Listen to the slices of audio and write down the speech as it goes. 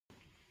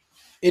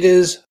It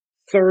is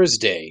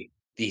Thursday,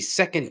 the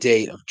second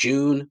day of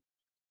June,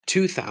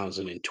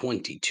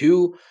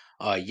 2022.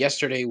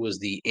 Yesterday was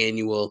the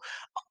annual,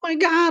 oh my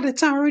God,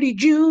 it's already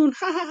June.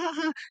 Ha ha ha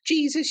ha.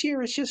 Geez, this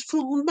year has just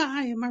flown by.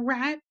 Am I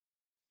right?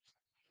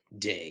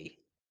 Day.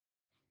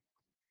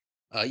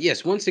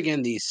 Yes, once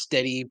again, the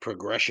steady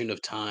progression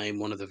of time,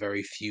 one of the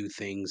very few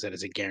things that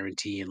is a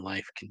guarantee in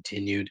life,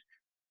 continued.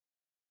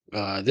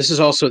 This is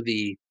also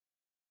the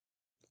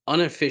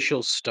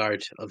unofficial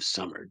start of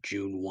summer,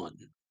 June 1.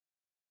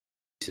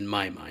 In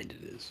my mind,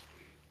 it is.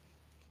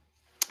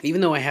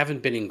 Even though I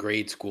haven't been in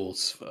grade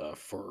schools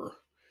for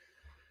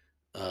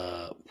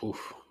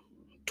oof,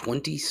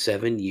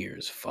 27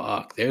 years.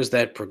 Fuck. There's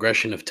that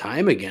progression of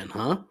time again,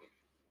 huh?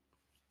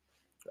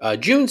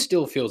 June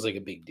still feels like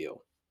a big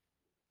deal.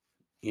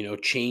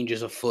 Change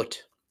is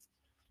afoot.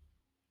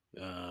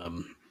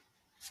 Um,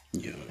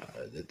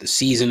 the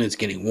season is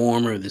getting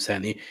warmer. This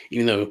that, and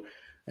even though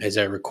as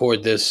I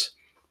record this,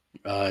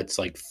 it's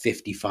like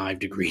 55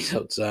 degrees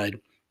outside.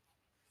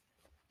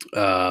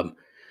 Um,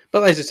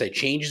 but as I say,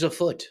 change is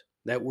afoot.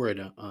 That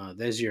word,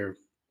 there's your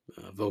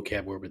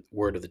vocab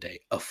word of the day.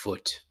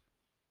 Afoot.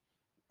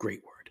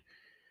 Great word.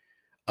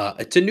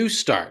 It's a new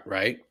start,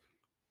 right?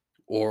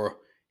 Or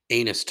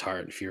anus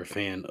tart if you're a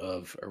fan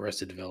of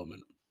Arrested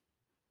Development.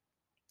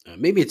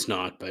 Maybe it's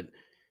not, but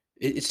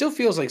it still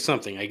feels like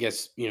something. I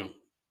guess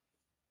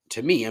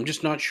to me, I'm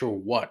just not sure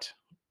what.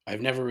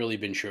 I've never really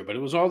been sure, but it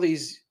was all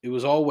these. It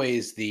was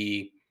always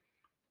the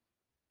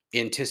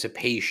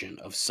anticipation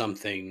of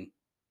something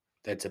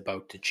that's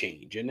about to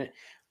change, and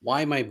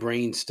why my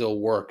brain still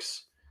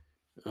works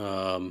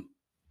um,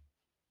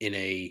 in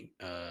a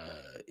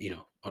in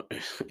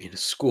a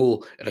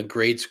school at a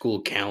grade school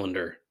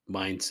calendar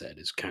mindset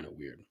is kind of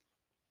weird.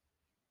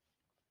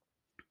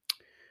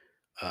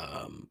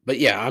 But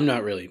yeah, I'm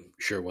not really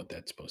sure what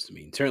that's supposed to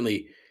mean.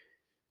 Certainly,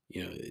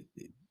 you know,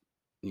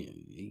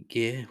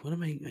 yeah. What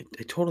am I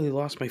totally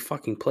lost my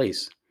fucking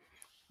place.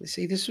 They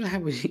say this is how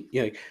we,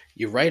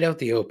 you write out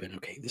the open.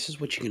 Okay, this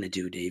is what you're gonna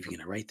do, Dave. You're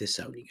gonna write this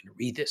out. And you're gonna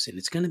read this, and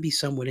it's gonna be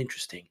somewhat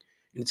interesting,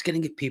 and it's gonna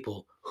get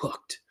people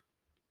hooked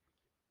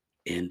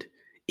and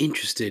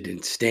interested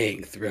in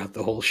staying throughout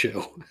the whole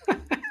show.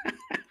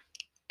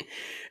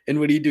 And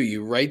what do?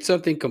 You write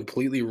something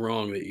completely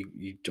wrong that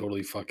you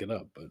totally fuck it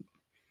up.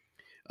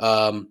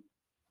 Um,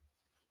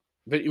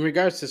 but in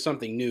regards to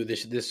something new,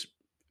 this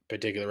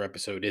particular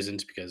episode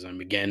isn't because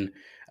I'm again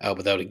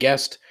without a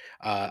guest.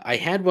 I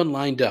had one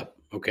lined up,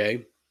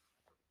 okay,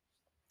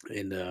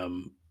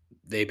 and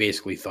they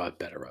basically thought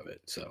better of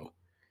it. So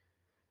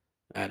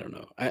I don't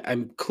know.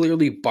 I'm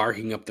clearly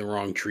barking up the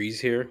wrong trees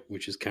here,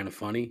 which is kind of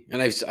funny.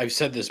 And I've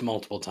said this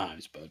multiple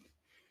times, but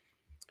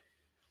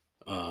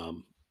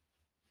um,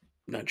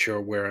 not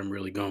sure where I'm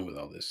really going with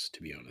all this,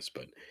 to be honest.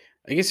 But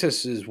I guess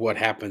this is what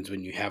happens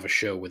when you have a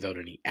show without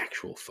any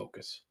actual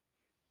focus.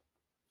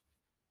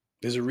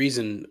 There's a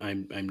reason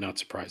I'm not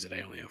surprised that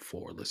I only have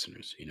 4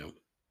 listeners.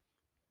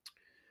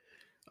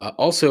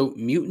 Also,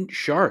 mutant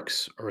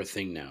sharks are a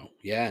thing now.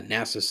 Yeah,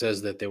 NASA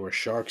says that there were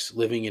sharks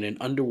living in an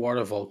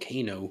underwater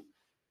volcano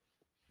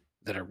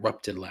that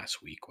erupted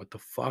last week. What the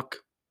fuck?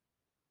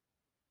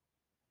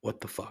 What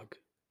the fuck?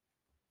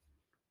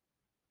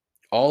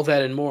 All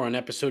that and more on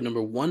episode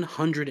number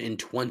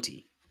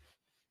 120.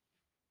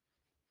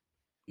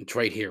 It's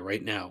right here,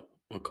 right now,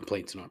 on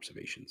Complaints and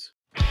Observations.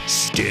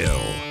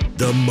 Still,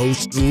 the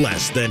most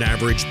less than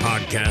average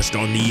podcast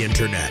on the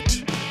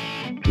internet.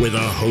 With a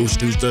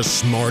host who's the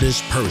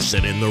smartest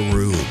person in the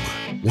room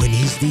when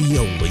he's the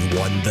only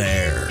one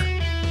there.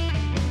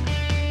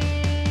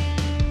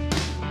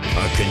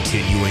 A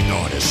continuing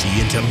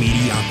odyssey into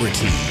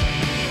mediocrity.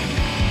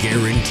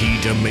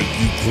 Guaranteed to make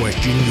you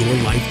question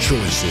your life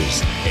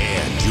choices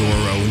and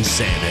your own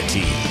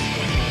sanity.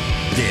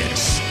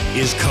 This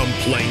is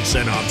Complaints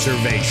and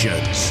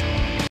Observations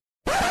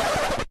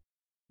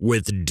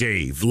with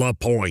Dave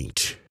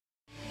LaPointe.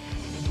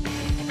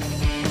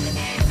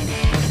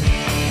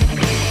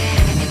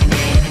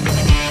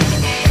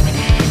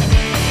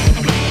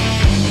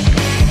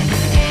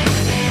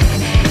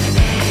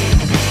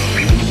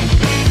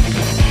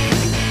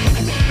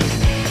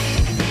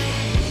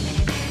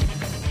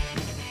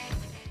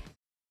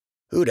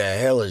 Who the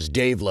hell is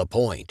Dave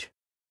LaPointe?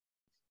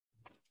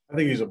 I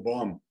think he's a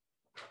bum.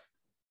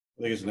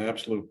 I think he's an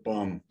absolute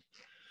bum.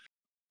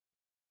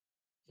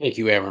 Thank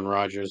you, Aaron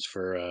Rodgers,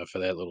 for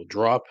that little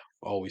drop.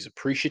 Always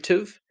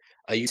appreciative.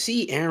 You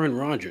see Aaron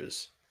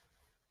Rodgers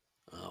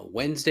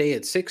Wednesday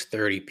at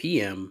 6:30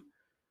 p.m.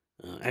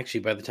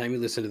 Actually, by the time you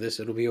listen to this,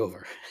 it'll be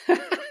over.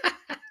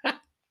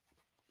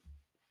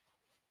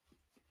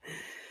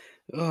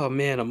 Oh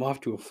man, I'm off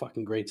to a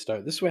fucking great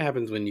start. This is what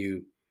happens when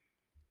your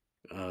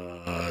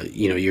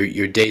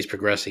day's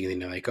progressing, and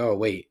then you're like, oh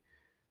wait,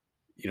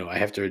 I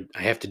have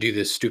to do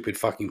this stupid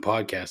fucking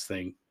podcast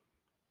thing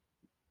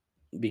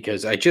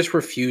because I just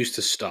refuse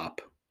to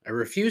stop. I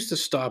refuse to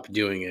stop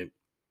doing it.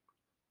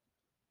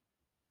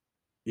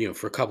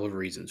 For a couple of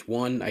reasons.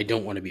 One, I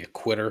don't want to be a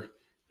quitter.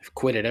 I've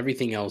quit at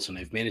everything else, and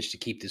I've managed to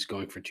keep this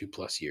going for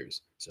 2+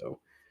 years. So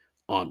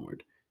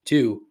onward.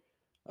 Two,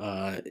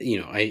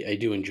 I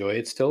do enjoy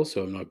it still,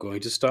 so I'm not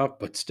going to stop.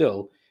 But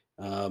still,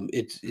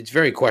 it's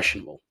very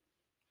questionable.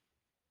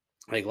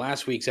 Like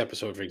last week's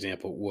episode, for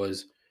example,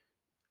 was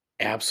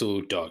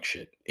absolute dog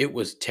shit. It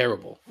was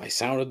terrible. I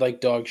sounded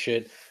like dog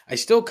shit. I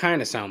still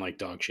kind of sound like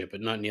dog shit,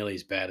 but not nearly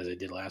as bad as I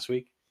did last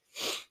week.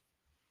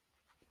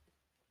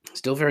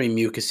 Still very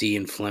mucusy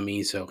and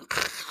phlegmy, so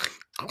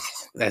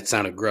that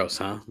sounded gross,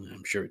 huh?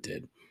 I'm sure it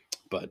did,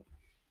 but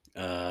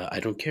I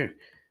don't care.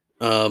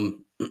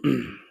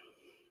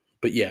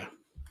 But yeah.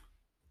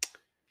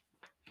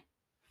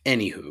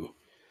 Anywho,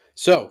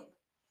 so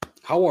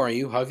how are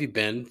you? How have you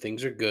been?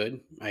 Things are good,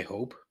 I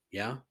hope.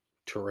 Yeah,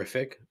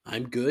 terrific.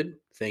 I'm good.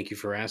 Thank you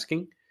for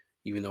asking.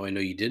 Even though I know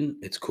you didn't,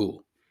 it's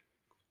cool.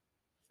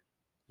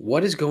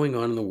 What is going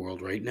on in the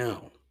world right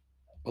now?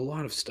 A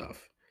lot of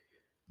stuff.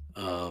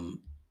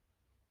 Um,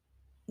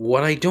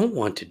 what I don't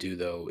want to do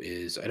though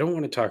is I don't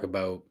want to talk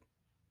about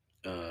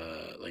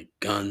like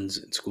guns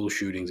and school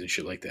shootings and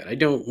shit like that. I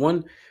don't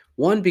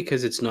one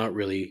because it's not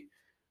really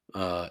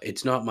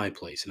it's not my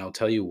place, and I'll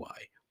tell you why.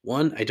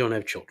 One, I don't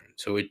have children,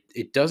 so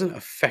it doesn't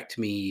affect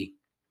me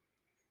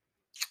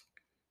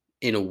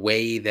in a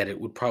way that it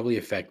would probably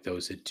affect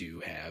those that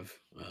do have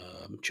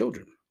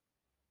children.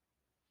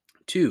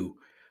 Two,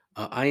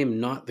 I am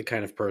not the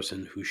kind of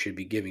person who should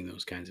be giving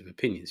those kinds of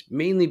opinions,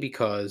 mainly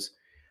because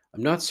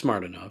I'm not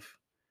smart enough,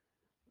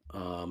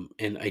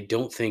 and I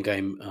don't think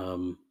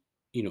I'm,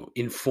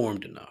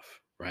 informed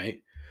enough.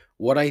 Right?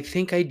 What I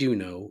think I do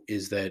know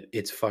is that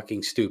it's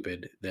fucking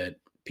stupid that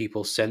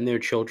people send their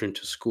children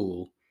to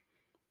school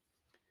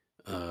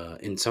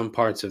in some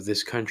parts of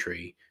this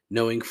country,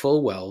 knowing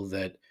full well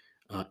that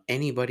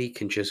anybody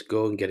can just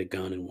go and get a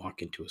gun and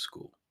walk into a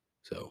school.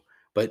 So,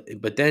 but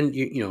then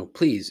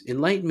please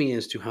enlighten me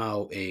as to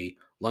how a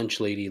lunch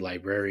lady,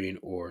 librarian,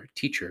 or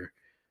teacher,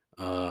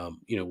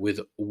 with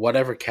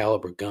whatever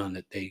caliber gun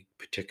that they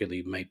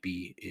particularly might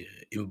be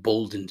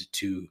emboldened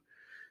to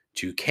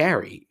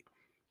carry,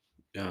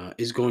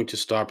 is going to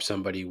stop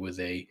somebody with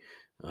a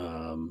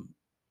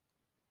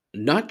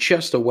not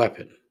just a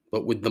weapon,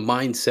 but with the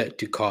mindset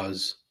to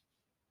cause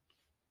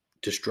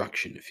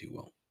destruction, if you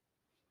will.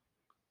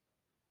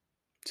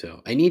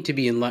 So I need to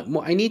be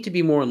I need to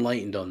be more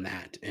enlightened on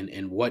that,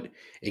 and what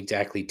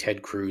exactly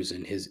Ted Cruz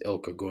and his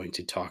ilk are going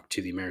to talk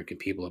to the American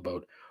people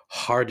about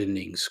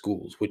hardening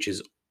schools, which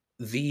is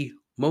the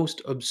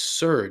most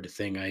absurd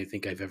thing I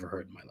think I've ever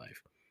heard in my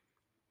life.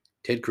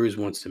 Ted Cruz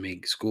wants to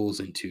make schools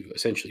into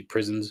essentially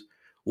prisons,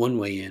 one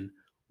way in,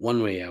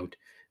 one way out,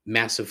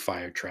 massive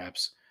fire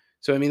traps.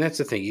 So I mean that's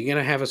the thing. You're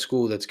gonna have a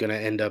school that's gonna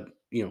end up,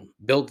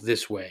 built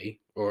this way,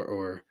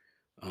 or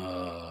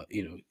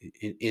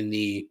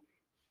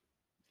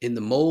in the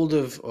mold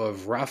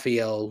of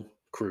Raphael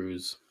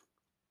Cruz.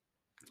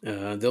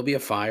 There'll be a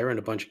fire and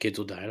a bunch of kids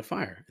will die in a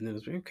fire. And then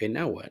it's okay,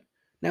 now what?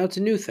 Now it's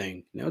a new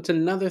thing. Now it's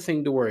another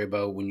thing to worry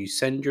about when you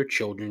send your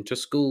children to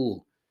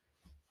school.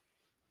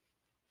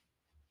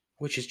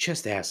 Which is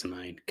just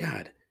asinine.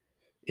 God.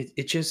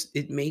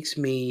 It makes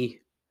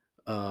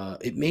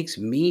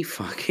me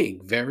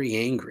fucking very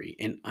angry.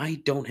 And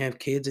I don't have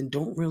kids and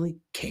don't really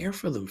care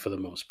for them for the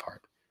most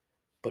part.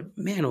 But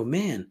man, oh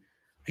man,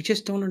 I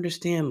just don't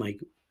understand like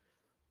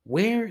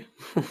where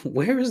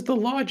where is the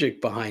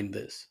logic behind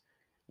this?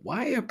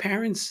 Why are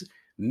parents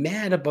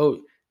mad about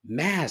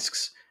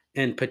masks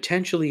and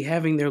potentially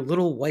having their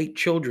little white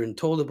children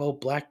told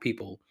about black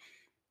people?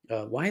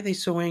 Why are they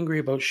so angry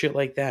about shit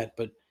like that?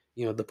 But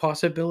the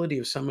possibility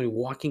of somebody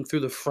walking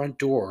through the front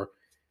door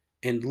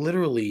and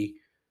literally,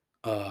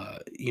 uh,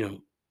 you know,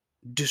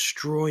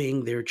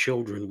 destroying their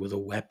children with a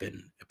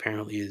weapon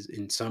apparently is,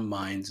 in some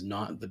minds,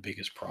 not the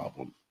biggest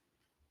problem.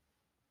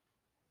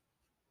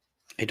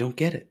 I don't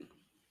get it.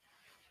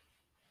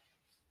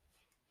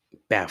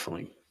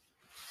 Baffling.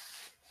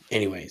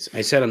 Anyways,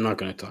 I said I'm not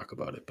going to talk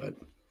about it, but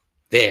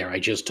there, I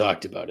just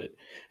talked about it.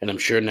 And I'm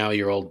sure now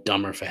you're all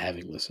dumber for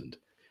having listened.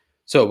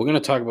 So we're going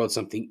to talk about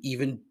something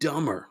even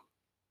dumber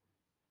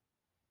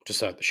to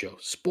start the show.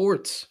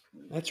 Sports.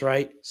 That's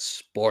right.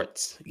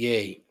 Sports.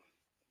 Yay.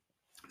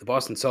 The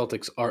Boston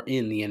Celtics are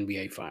in the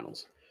NBA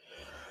Finals.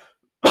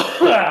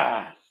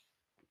 Man.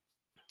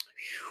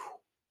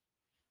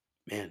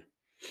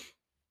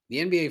 The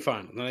NBA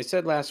Finals. And I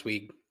said last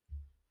week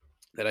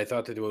that I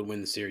thought that they would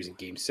win the series in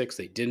Game 6.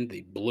 They didn't.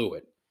 They blew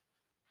it.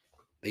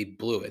 They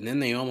blew it. And then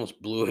they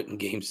almost blew it in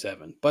Game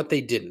 7. But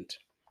they didn't.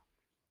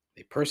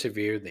 They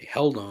persevered. They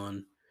held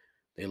on.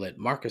 They let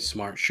Marcus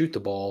Smart shoot the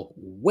ball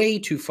way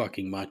too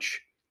fucking much.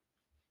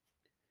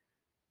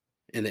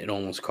 And it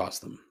almost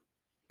cost them.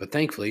 But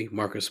thankfully,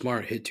 Marcus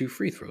Smart hit 2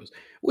 free throws.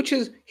 Which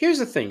is, here's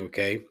the thing,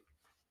 okay?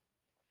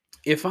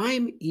 If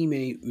I'm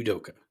Ime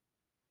Udoka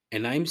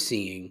and I'm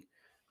seeing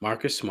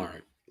Marcus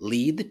Smart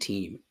lead the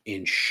team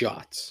in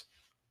shots,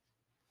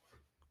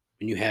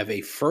 and you have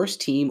a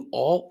first-team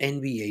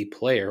All-NBA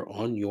player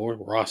on your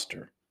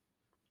roster,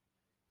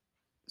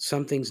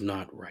 something's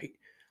not right.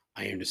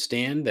 I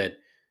understand that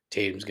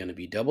Tatum's going to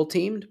be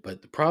double-teamed,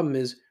 but the problem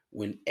is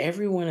when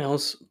everyone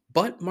else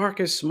but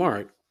Marcus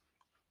Smart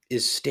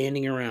is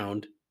standing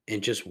around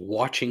and just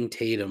watching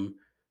Tatum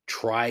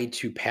try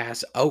to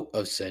pass out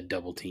of said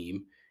double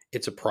team,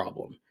 it's a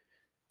problem.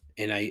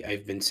 And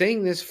I've been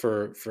saying this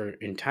for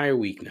entire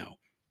week now.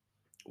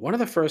 One of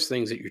the first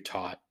things that you're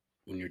taught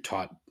when you're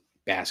taught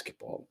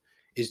basketball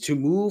is to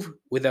move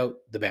without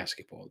the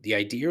basketball. The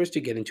idea is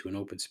to get into an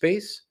open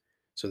space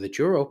so that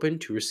you're open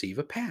to receive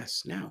a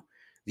pass. Now,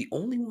 the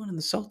only one in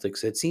the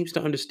Celtics that seems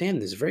to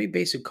understand this very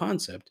basic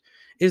concept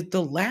is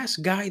the last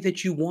guy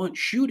that you want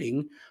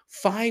shooting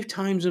 5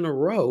 times in a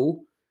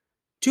row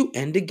to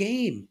end a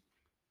game.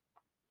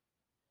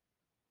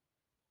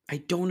 I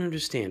don't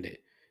understand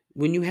it.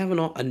 When you have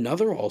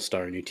another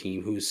all-star in your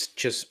team who's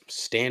just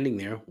standing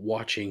there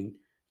watching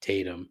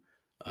Tatum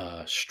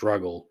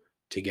struggle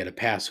to get a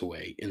pass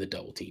away in the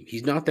double team.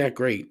 He's not that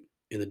great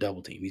in the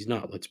double team. He's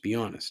not, let's be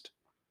honest.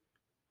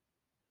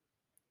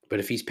 But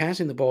if he's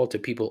passing the ball to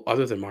people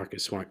other than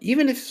Marcus Smart,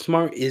 even if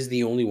Smart is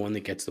the only one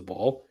that gets the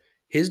ball,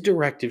 his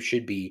directive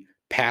should be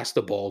pass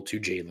the ball to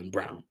Jaylen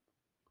Brown.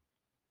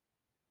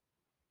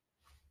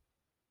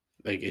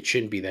 Like, it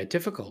shouldn't be that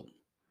difficult.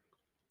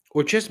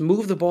 Or just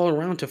move the ball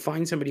around to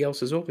find somebody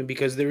else is open,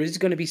 because there is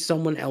going to be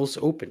someone else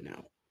open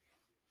now.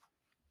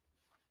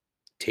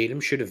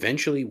 Tatum should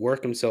eventually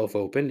work himself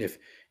open.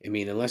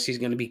 Unless he's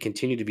going to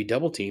continue to be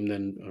double teamed,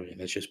 then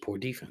that's just poor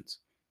defense.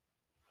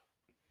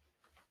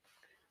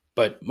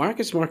 But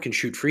Marcus Smart can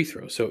shoot free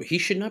throws, so he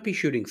should not be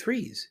shooting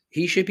threes.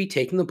 He should be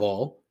taking the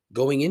ball,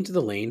 going into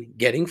the lane,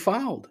 getting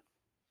fouled.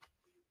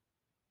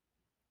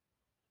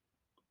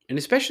 And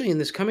especially in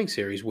this coming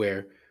series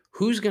where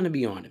who's going to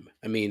be on him?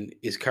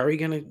 Is Curry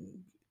going to...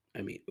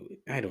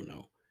 I don't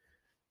know.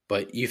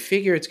 But you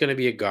figure it's going to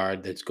be a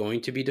guard that's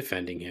going to be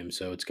defending him,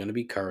 so it's going to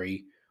be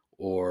Curry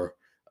or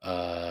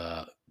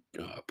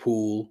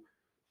Poole.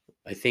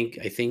 I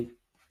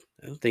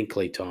don't think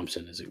Klay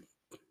Thompson is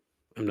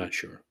I'm not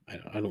sure.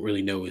 I don't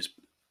really know his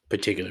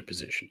particular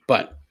position.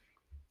 But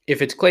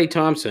if it's Klay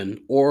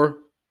Thompson or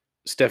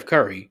Steph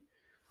Curry,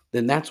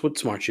 then that's what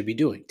Smart should be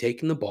doing,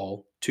 taking the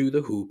ball to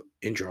the hoop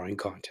and drawing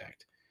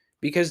contact.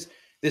 Because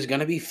there's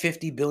going to be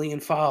 50 billion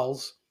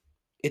fouls.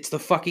 It's the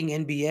fucking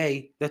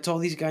NBA. That's all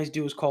these guys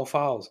do is call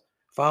fouls.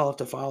 Foul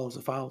after foul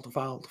after foul after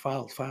foul after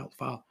foul after foul after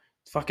foul.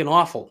 It's fucking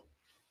awful.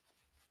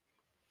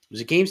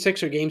 Was it Game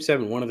 6 or Game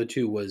 7? One of the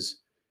two was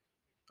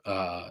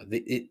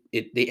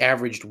they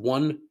averaged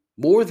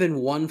more than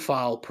one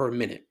foul per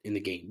minute in the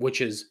game, which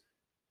is,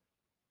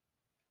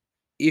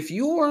 if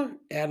you're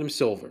Adam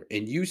Silver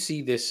and you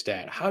see this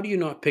stat, how do you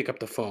not pick up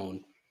the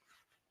phone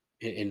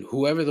and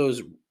whoever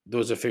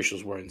those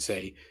officials were and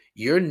say,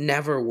 you're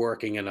never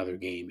working another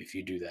game if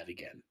you do that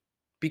again?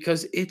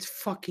 Because it's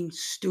fucking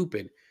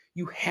stupid.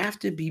 You have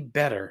to be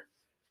better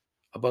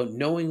about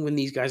knowing when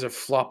these guys are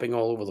flopping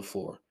all over the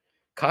floor.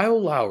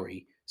 Kyle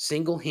Lowry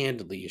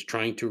single-handedly is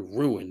trying to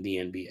ruin the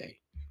NBA.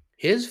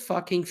 His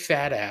fucking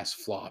fat ass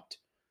flopped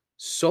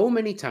so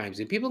many times.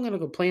 And people are going to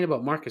complain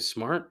about Marcus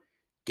Smart.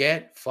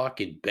 Get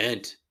fucking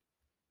bent.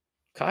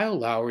 Kyle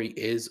Lowry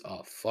is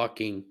a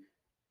fucking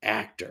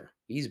actor.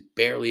 He's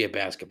barely a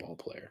basketball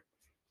player.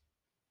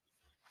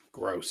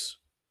 Gross.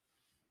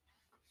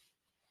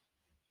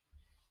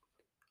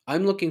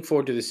 I'm looking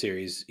forward to the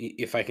series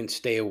if I can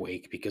stay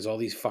awake, because all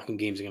these fucking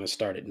games are going to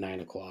start at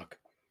 9 o'clock.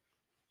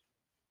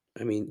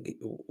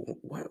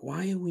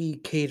 Why are we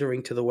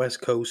catering to the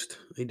West Coast?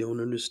 I don't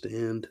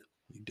understand.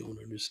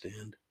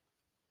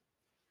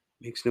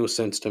 Makes no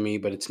sense to me,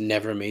 but it's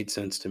never made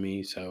sense to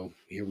me, so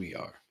here we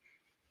are.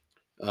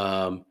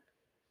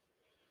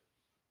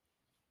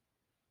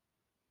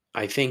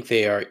 I think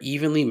they are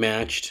evenly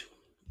matched.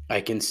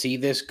 I can see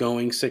this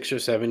going 6 or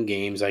 7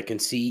 games. I can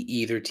see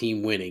either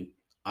team winning.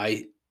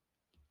 I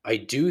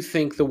do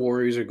think the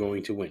Warriors are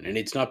going to win, and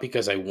it's not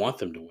because I want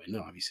them to win.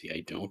 Obviously,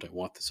 I don't. I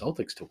want the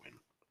Celtics to win.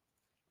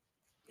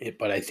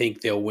 But I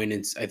think they'll win.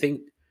 I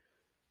think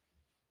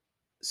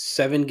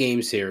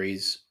 7-game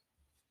series,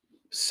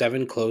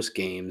 7 close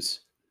games.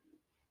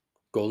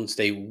 Golden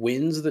State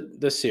wins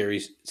the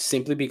series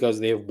simply because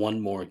they have one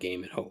more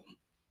game at home.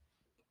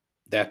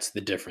 That's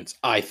the difference,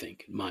 I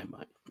think, in my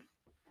mind.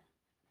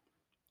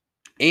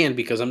 And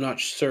because I'm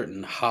not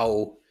certain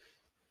how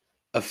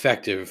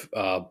effective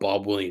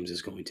Bob Williams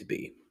is going to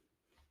be.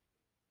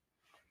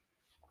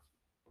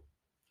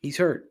 He's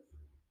hurt.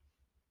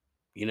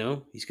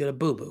 He's got a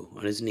boo-boo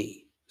on his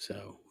knee.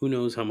 So who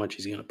knows how much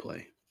he's going to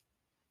play.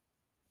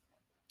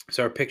 I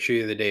saw a picture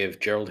the other day of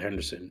Gerald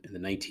Henderson in the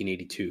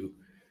 1982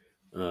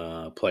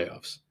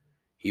 playoffs.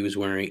 He was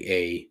wearing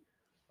a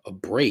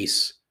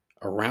brace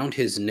around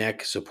his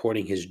neck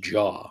supporting his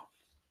jaw.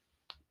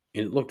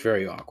 And it looked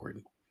very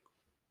awkward.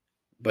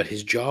 But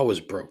his jaw was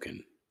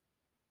broken.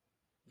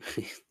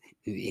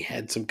 He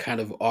had some kind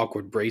of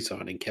awkward brace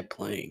on and kept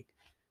playing.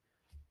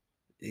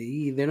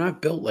 They're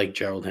not built like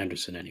Gerald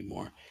Henderson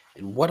anymore.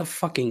 And what a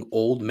fucking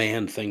old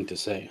man thing to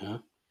say, huh?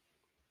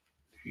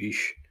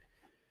 Yeesh.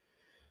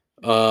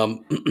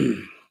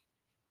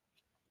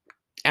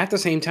 At the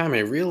same time, I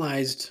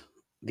realized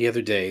the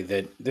other day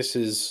that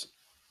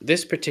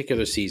this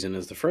particular season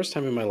is the first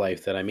time in my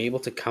life that I'm able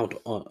to count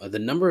on the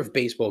number of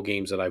baseball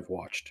games that I've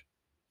watched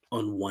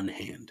on one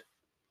hand.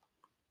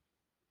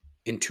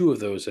 and 2 of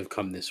those have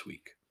come this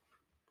week.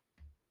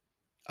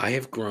 I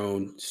have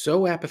grown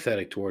so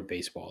apathetic toward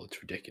baseball,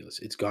 it's ridiculous.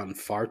 It's gotten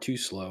far too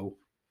slow.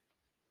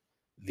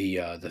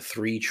 The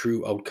 3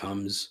 true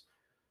outcomes,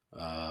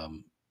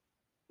 um,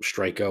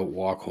 strikeout,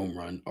 walk, home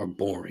run, are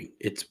boring.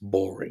 It's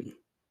boring.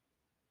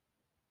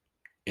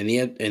 And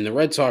the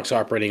Red Sox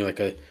operating like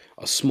a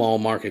small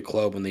market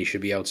club when they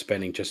should be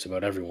outspending just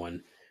about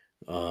everyone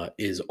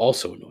is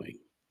also annoying.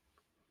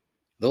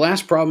 The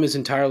last problem is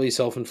entirely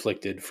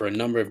self-inflicted for a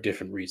number of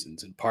different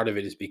reasons, and part of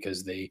it is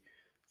because they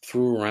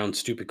threw around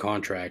stupid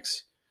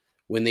contracts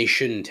when they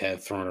shouldn't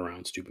have thrown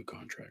around stupid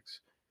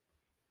contracts.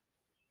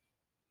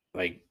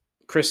 Like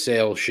Chris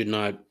Sale should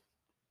not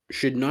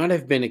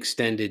have been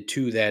extended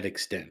to that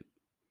extent.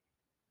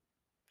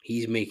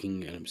 He's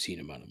making an obscene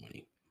amount of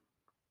money.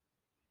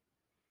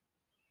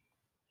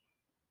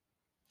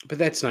 But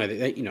that's neither.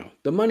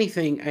 The money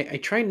thing, I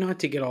try not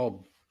to get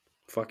all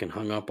fucking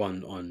hung up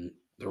on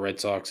the Red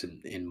Sox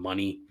and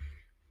money.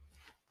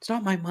 It's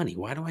not my money.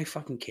 Why do I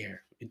fucking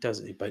care? It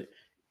doesn't. But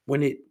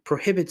when it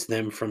prohibits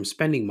them from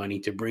spending money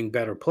to bring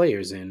better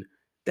players in,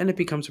 then it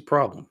becomes a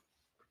problem.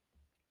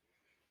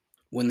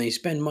 When they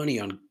spend money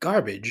on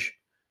garbage,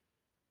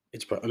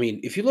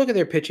 if you look at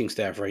their pitching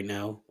staff right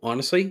now,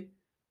 honestly,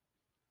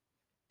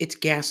 it's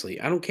ghastly.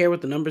 I don't care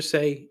what the numbers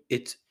say.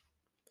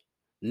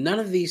 None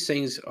of these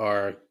things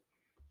are.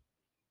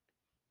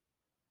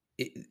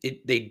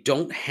 They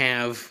don't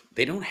have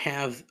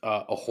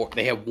a horse.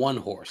 They have one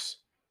horse.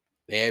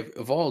 They have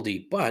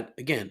Evaldi, but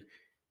again,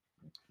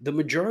 the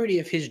majority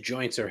of his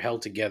joints are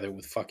held together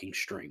with fucking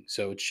string.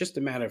 So it's just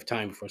a matter of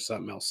time before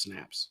something else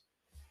snaps.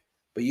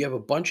 But you have a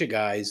bunch of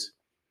guys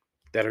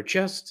that are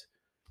just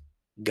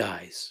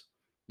guys.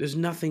 There's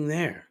nothing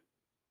there.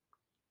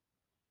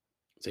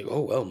 It's like,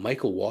 oh, well,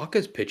 Michael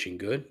Walker's pitching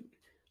good.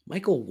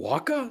 Michael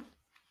Walker?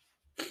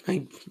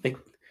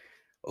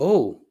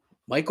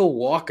 Michael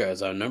Walker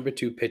is our number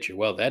 2 pitcher.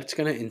 Well, that's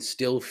going to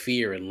instill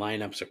fear in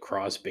lineups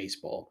across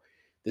baseball.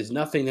 There's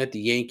nothing that the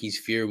Yankees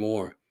fear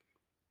more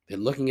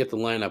than looking at the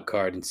lineup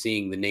card and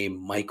seeing the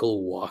name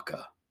Michael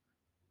Walker.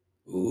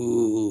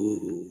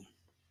 Ooh.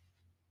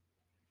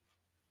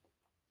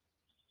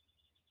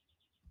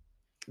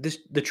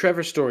 The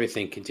Trevor Story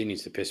thing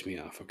continues to piss me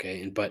off,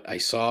 okay? But I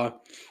saw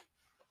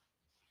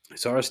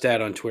a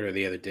stat on Twitter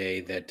the other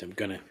day that I'm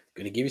gonna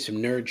give you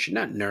some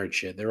not nerd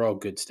shit. They're all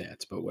good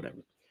stats, but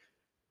whatever.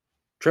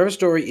 Trevor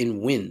Story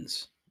in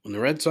wins. When the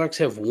Red Sox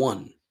have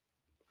won,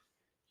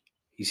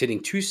 he's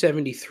hitting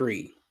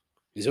 273.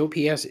 His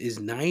OPS is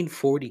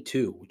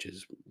 942, which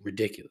is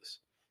ridiculous.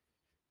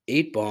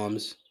 8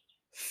 bombs,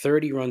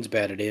 30 runs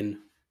batted in,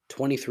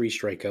 23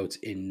 strikeouts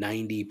in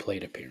 90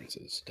 plate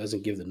appearances.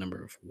 Doesn't give the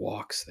number of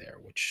walks there,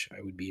 which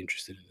I would be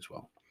interested in as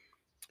well.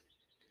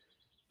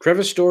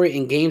 Trevor Story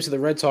in games that the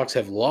Red Sox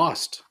have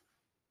lost.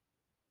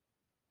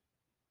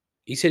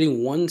 He's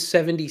hitting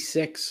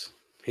 176.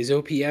 His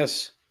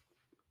OPS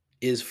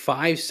is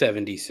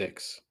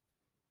 576.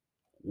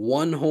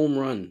 1 home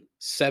run,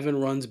 7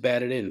 runs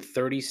batted in,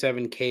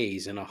 37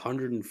 Ks, and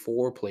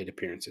 104 plate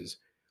appearances.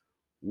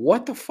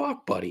 What the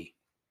fuck, buddy?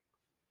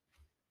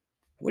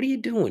 What are you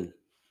doing?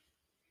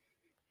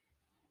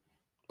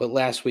 But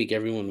last week,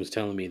 everyone was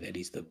telling me that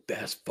he's the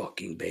best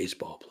fucking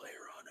baseball player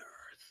on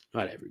earth.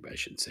 Not everybody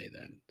should say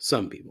that.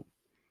 Some people.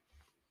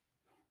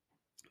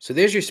 So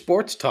there's your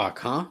sports talk,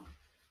 huh?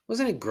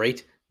 Wasn't it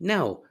great?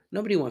 No,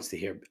 nobody wants to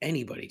hear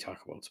anybody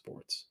talk about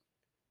sports.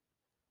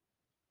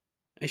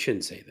 I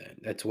shouldn't say that.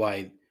 That's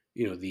why,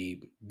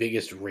 the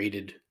biggest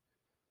rated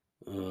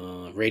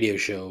radio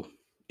show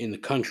in the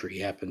country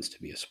happens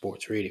to be a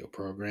sports radio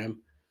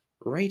program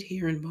right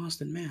here in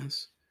Boston,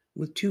 Mass,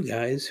 with 2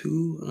 guys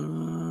who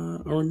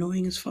are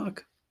annoying as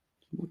fuck.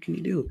 What can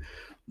you do?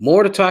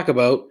 More to talk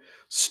about.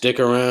 Stick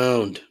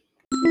around.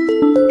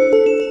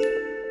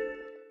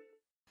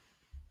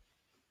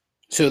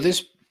 So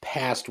this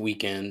past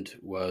weekend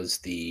was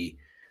the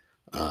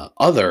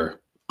other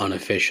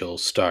unofficial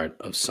start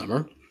of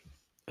summer.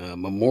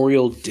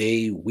 Memorial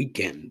Day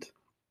weekend.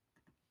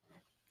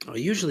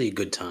 Usually a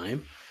good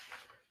time.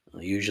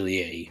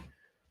 Usually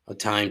a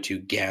time to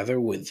gather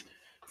with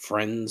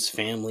friends,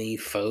 family,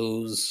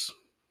 foes,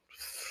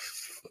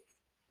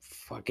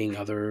 fucking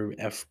other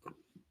F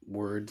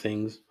word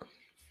things.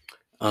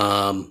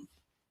 And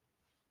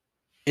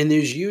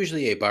there's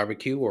usually a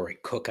barbecue or a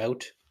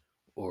cookout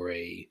or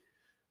a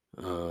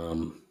I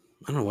don't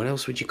know, what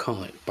else would you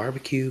call it?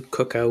 Barbecue,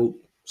 cookout,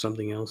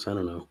 something else? I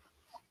don't know.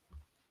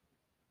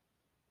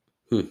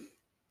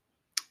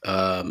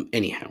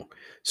 Anyhow,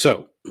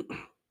 so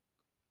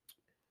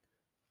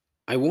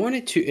I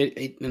wanted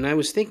to, and I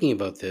was thinking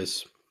about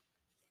this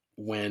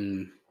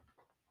when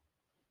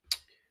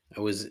I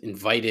was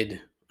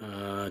invited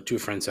to a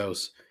friend's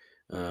house,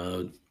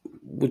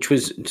 which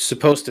was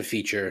supposed to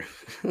feature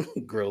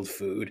grilled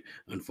food.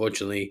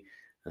 Unfortunately,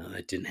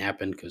 that didn't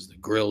happen because the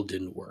grill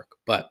didn't work.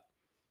 But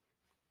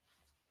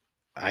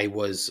I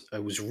was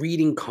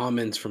reading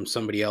comments from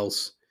somebody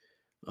else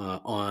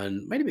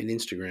on, might have been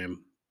Instagram,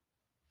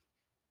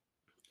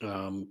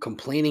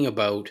 complaining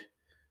about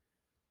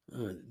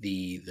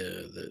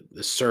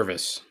the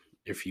service,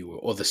 if you will,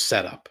 or the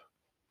setup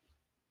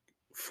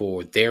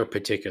for their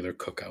particular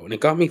cookout. And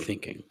it got me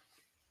thinking.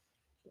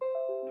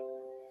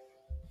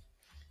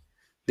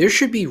 There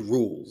should be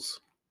rules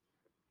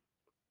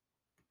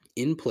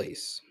in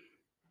place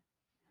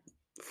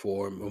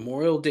for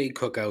Memorial Day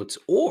cookouts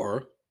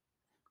or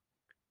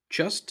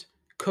just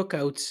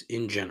cookouts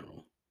in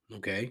general.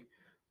 Okay?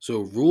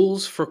 So,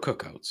 rules for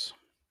cookouts.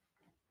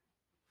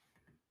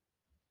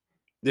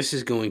 This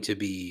is going to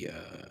be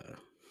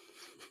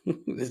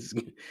it's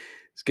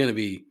going to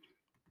be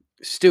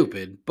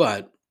stupid,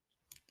 but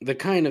the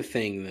kind of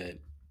thing that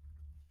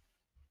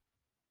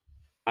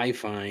I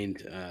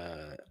find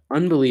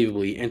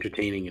unbelievably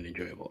entertaining and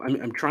enjoyable.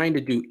 I'm trying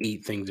to do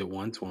 8 things at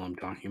once while I'm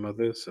talking about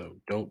this, so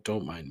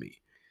don't mind me.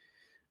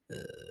 Uh,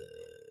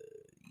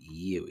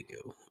 here we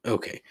go.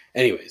 Okay.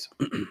 Anyways,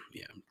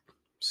 yeah,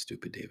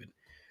 stupid David.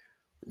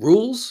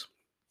 Rules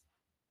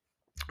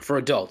for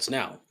adults.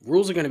 Now,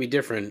 rules are going to be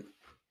different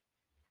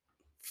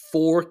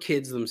for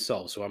kids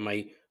themselves. So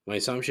my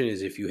assumption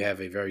is if you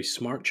have a very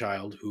smart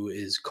child who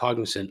is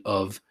cognizant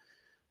of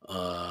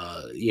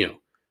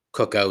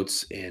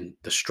cookouts and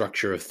the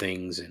structure of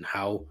things and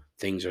how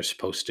things are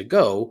supposed to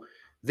go,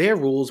 their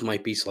rules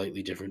might be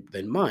slightly different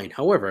than mine.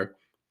 However,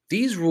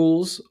 these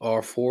rules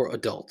are for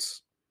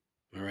adults.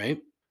 All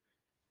right.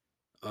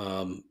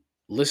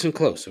 Listen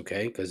close,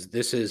 okay? Because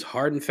this is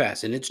hard and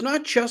fast. And it's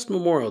not just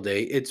Memorial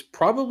Day, it's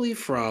probably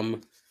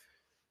from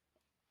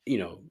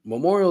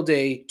Memorial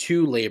Day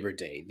to Labor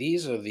Day.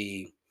 These are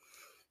the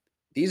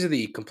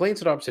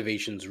complaints and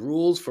observations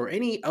rules for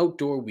any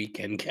outdoor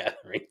weekend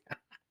gathering.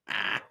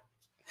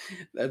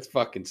 That's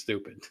fucking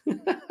stupid.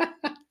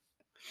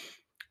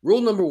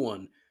 Rule number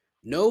 1,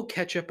 no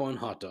ketchup on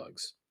hot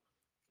dogs.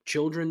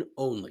 Children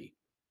only.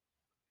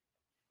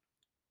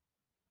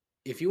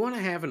 If you want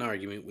to have an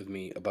argument with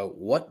me about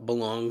what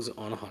belongs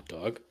on a hot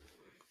dog,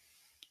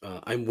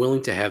 I'm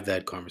willing to have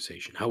that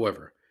conversation.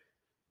 However,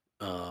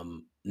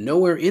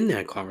 nowhere in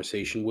that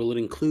conversation will it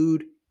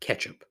include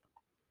ketchup.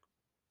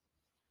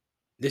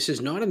 This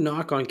is not a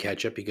knock on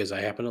ketchup because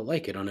I happen to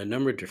like it on a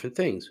number of different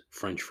things.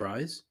 French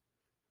fries,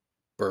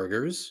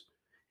 burgers,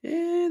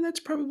 and that's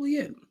probably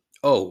it.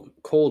 Oh,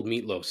 cold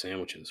meatloaf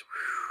sandwiches.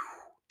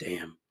 Whew,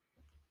 damn.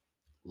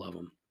 Love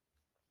them.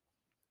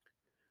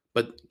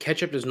 But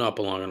ketchup does not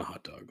belong on a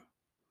hot dog.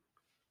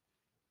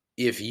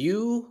 If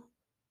you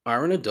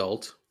are an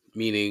adult,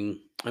 meaning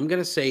I'm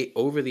going to say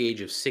over the age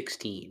of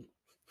 16,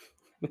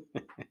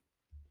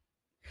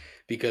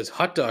 because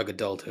hot dog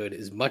adulthood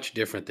is much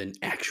different than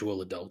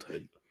actual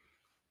adulthood.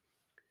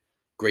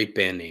 Great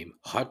band name,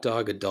 Hot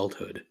Dog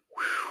Adulthood.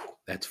 Whew,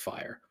 that's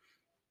fire.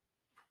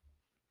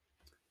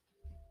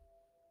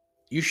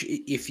 You should,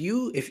 if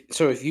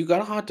you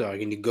got a hot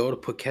dog and you go to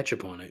put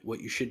ketchup on it,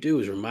 what you should do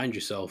is remind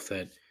yourself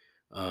that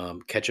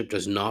ketchup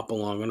does not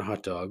belong on a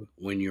hot dog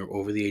when you're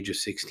over the age of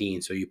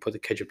 16. So you put the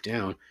ketchup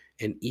down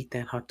and eat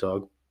that hot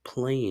dog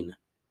plain.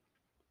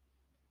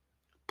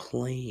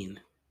 Plain.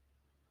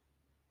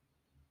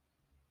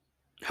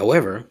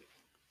 However,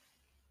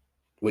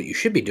 what you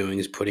should be doing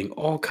is putting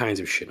all kinds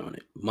of shit on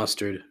it.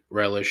 Mustard,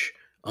 relish,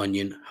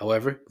 onion.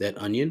 However, that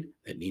onion,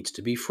 that needs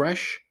to be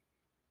fresh.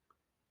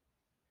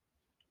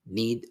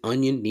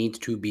 Onion needs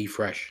to be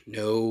fresh.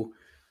 No,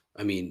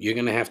 I mean, you're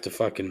going to have to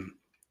fucking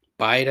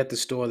buy it at the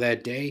store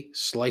that day,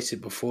 slice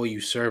it before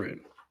you serve it.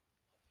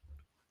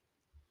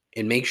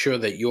 And make sure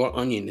that your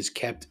onion is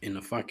kept in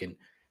a fucking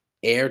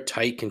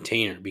airtight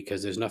container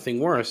because there's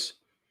nothing worse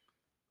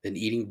than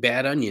eating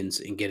bad onions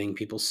and getting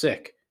people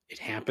sick. It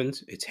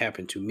happens. It's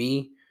happened to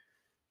me.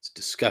 It's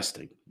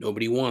disgusting.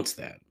 Nobody wants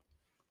that.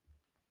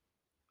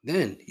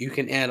 Then you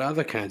can add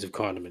other kinds of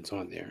condiments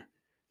on there.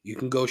 You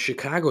can go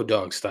Chicago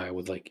dog style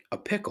with like a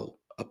pickle,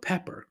 a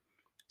pepper,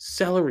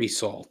 celery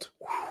salt.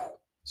 Whew.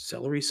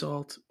 Celery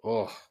salt?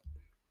 Oh,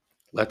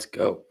 let's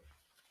go.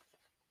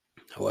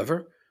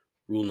 However,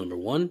 rule number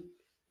 1,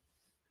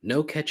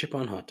 no ketchup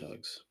on hot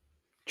dogs.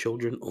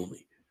 Children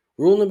only.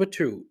 Rule number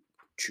 2,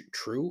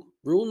 true?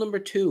 Rule number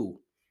 2,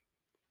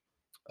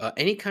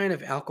 any kind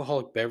of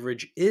alcoholic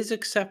beverage is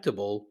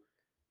acceptable,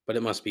 but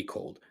it must be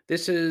cold.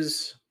 This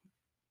is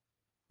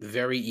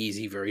very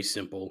easy, very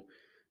simple.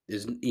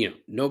 There's,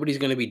 nobody's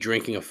going to be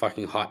drinking a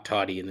fucking hot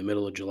toddy in the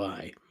middle of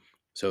July.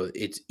 So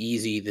it's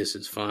easy. This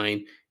is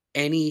fine.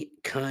 Any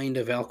kind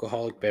of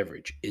alcoholic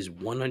beverage is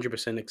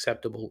 100%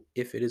 acceptable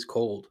if it is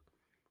cold.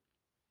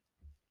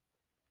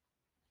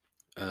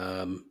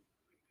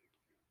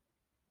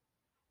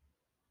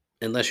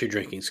 Unless you're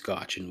drinking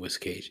scotch, in which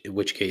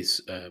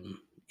case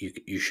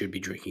you should be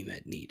drinking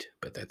that neat.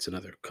 But that's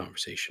another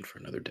conversation for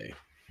another day.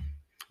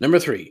 Number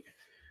 3,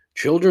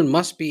 children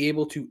must be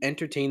able to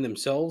entertain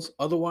themselves.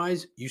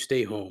 Otherwise, you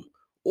stay home.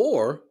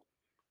 Or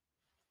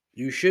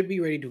you should be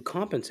ready to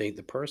compensate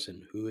the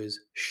person who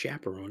is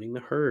chaperoning the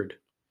herd.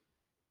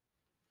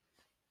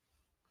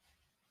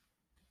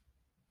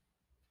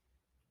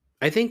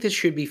 I think this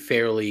should be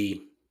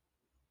fairly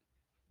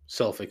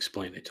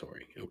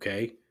self-explanatory,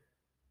 okay?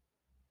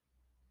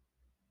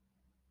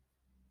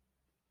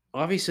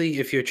 Obviously,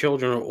 if your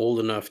children are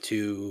old enough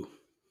to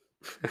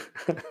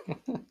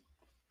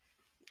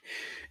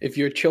If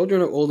your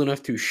children are old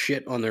enough to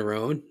shit on their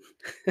own,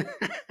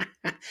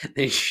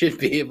 they should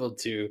be able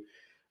to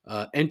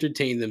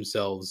entertain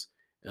themselves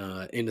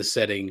in a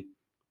setting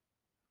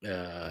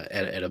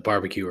at a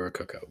barbecue or a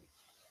cookout.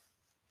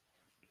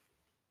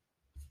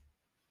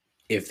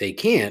 If they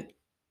can't,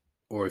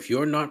 or if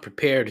you're not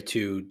prepared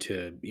to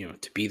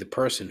be the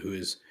person who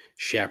is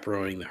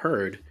chaperoning the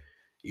herd,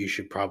 you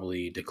should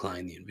probably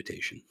decline the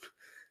invitation.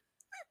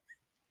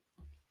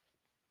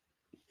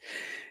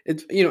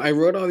 It's I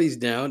wrote all these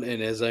down,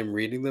 and as I'm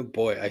reading them,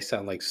 boy, I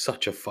sound like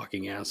such a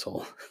fucking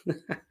asshole.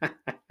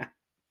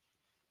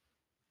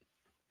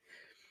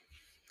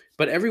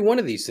 But every one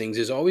of these things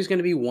is always going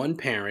to be one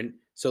parent.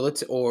 So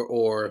let's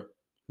I'm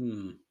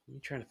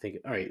trying to think.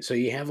 All right, so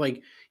you have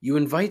like you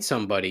invite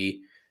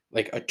somebody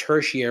like a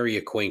tertiary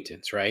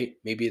acquaintance, right?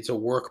 Maybe it's a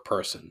work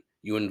person.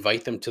 You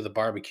invite them to the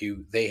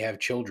barbecue. They have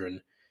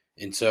children,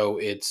 and so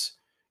it's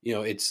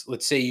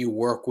let's say you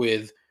work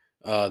with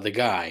the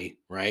guy,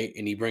 right,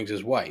 and he brings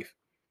his wife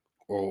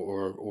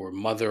or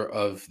mother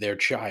of their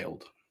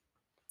child.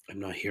 I'm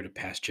not here to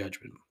pass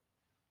judgment.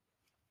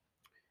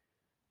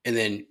 And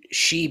then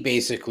she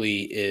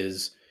basically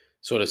is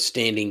sort of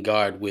standing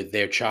guard with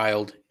their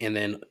child, and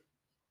then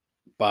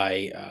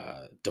by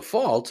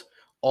default,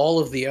 all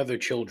of the other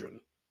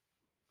children.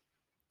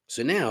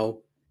 So now,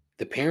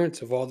 the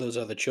parents of all those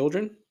other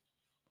children,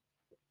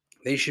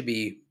 they should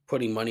be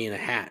putting money in a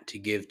hat to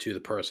give to the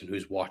person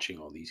who's watching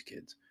all these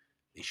kids.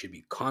 They should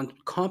be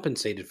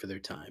compensated for their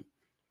time.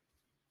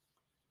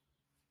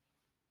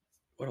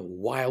 What a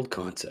wild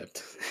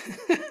concept.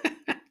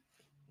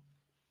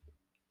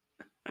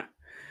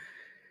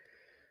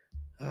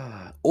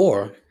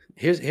 Or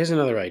here's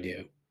another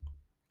idea.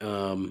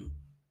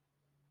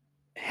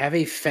 Have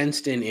a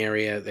fenced in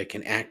area that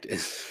can act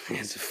as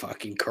a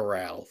fucking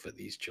corral for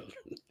these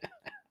children.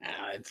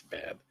 It's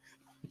bad.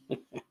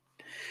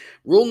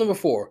 Rule number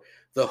 4: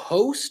 the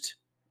host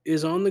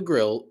is on the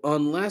grill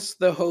unless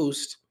the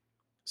host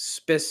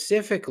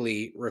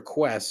specifically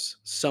requests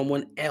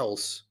someone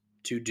else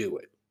to do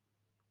it.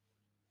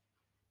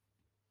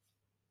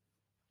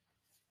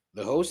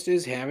 The host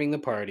is having the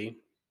party.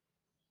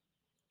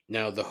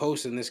 Now, the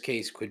host in this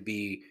case could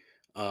be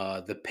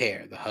the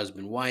pair, the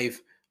husband,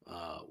 wife,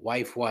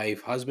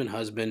 wife,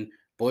 husband,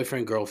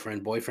 boyfriend,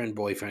 girlfriend,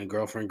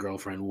 girlfriend,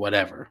 girlfriend,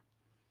 whatever.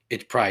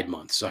 It's Pride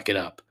Month. Suck it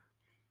up.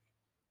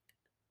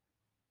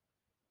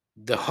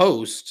 The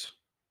host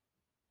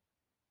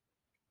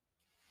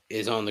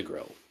is on the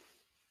grill.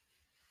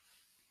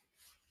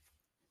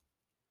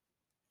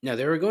 Now,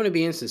 there are going to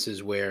be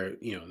instances where,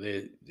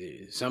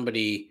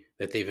 somebody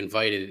that they've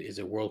invited is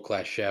a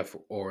world-class chef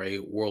or a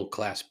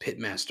world-class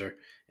pitmaster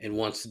and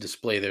wants to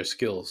display their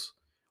skills,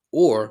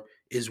 or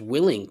is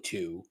willing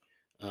to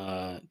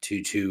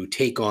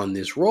take on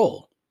this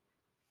role.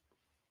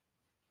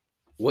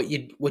 What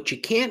you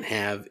can't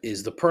have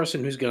is the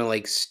person who's going to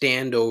like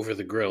stand over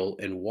the grill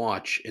and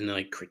watch and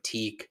like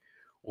critique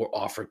or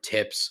offer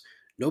tips.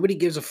 Nobody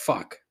gives a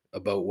fuck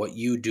about what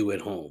you do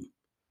at home.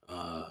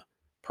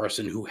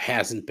 Person who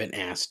hasn't been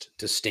asked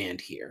to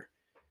stand here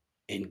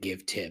and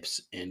give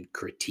tips and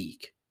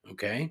critique.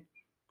 Okay?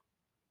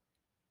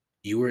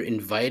 You were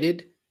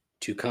invited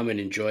to come and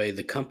enjoy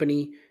the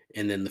company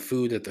and then the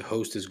food that the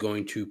host is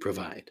going to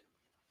provide.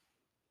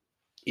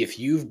 If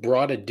you've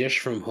brought a dish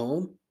from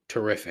home,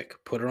 terrific.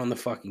 Put it on the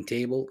fucking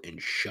table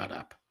and shut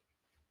up.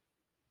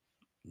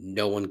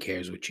 No one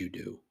cares what you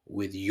do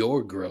with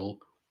your grill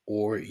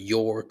or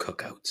your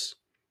cookouts.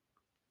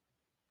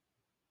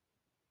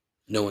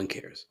 No one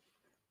cares.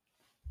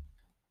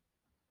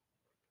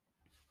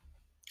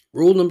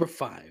 Rule number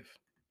 5.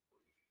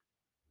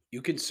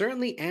 You can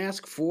certainly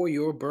ask for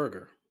your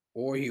burger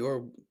or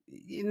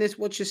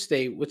let's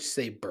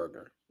say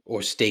burger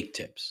or steak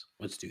tips.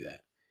 Let's do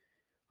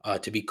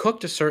that. To be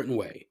cooked a certain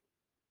way.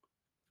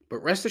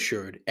 But rest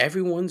assured,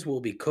 everyone's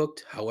will be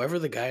cooked however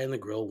the guy on the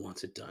grill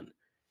wants it done.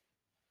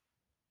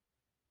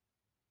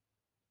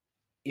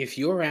 If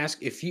you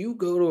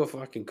go to a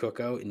fucking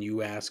cookout and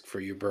you ask for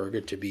your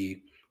burger to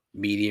be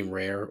medium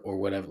rare or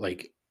whatever,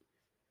 like,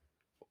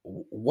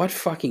 what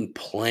fucking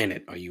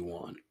planet are you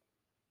on?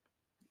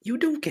 You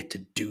don't get to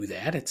do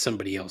that at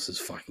somebody else's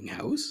fucking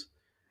house.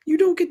 You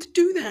don't get to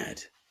do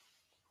that.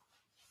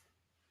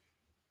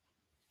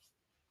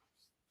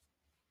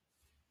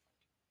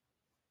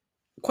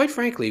 Quite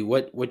frankly,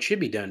 what should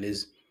be done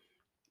is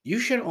you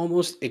should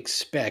almost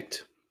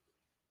expect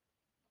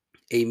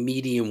a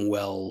medium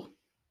well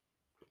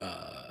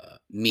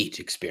meat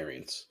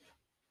experience.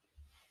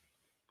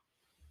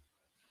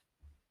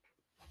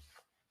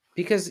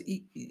 Because,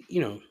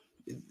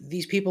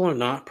 these people are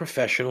not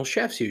professional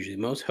chefs usually.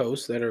 Most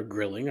hosts that are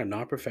grilling are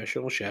not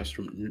professional chefs.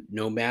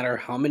 No matter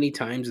how many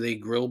times they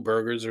grill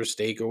burgers or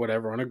steak or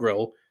whatever on a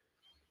grill,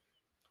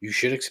 you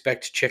should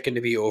expect chicken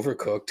to be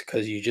overcooked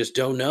because you just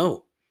don't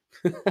know.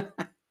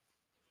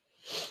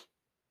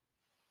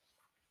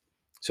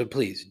 So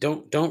please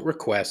don't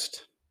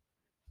request,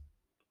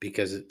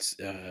 because it's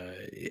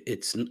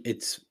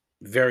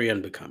very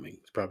unbecoming.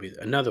 It's probably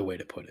another way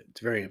to put it.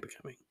 It's very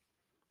unbecoming.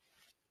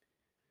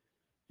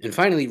 And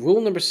finally,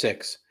 rule number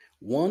 6,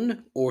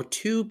 1 or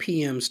 2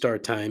 p.m.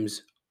 start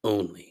times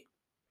only.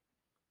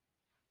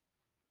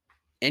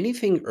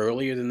 Anything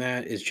earlier than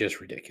that is just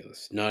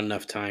ridiculous. Not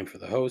enough time for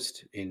the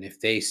host. And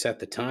if they set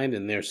the time,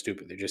 then they're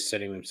stupid. They're just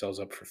setting themselves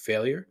up for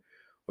failure,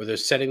 or they're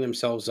setting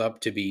themselves up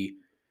to be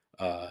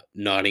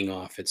nodding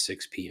off at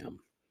 6 p.m.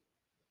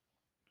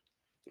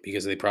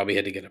 because they probably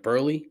had to get up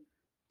early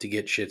to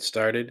get shit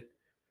started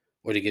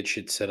or to get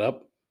shit set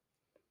up.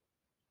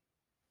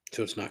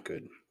 So it's not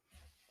good.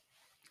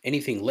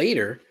 Anything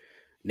later,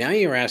 now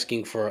you're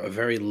asking for a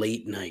very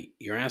late night.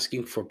 You're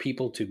asking for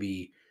people to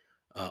be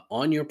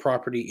on your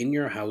property, in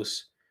your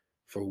house,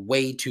 for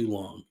way too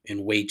long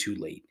and way too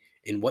late.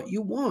 And what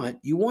you want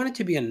it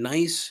to be a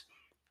nice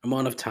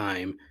amount of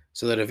time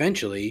so that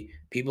eventually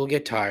people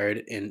get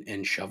tired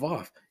and shove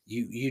off.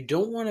 You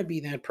don't want to be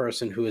that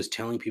person who is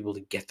telling people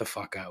to get the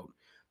fuck out.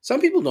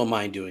 Some people don't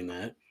mind doing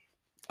that.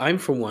 I'm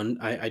for one,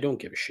 I don't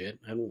give a shit.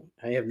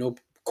 I have no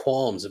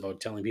qualms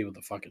about telling people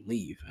to fucking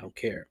leave. I don't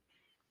care.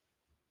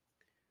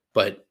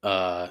 But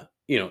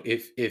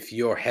if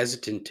you're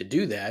hesitant to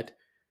do that,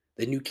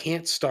 then you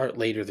can't start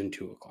later than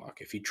 2:00.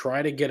 If you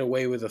try to get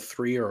away with a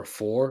 3 or a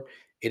 4,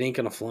 it ain't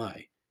gonna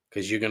fly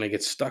because you're gonna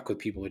get stuck with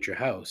people at your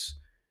house,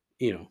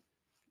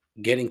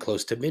 getting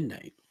close to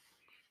midnight.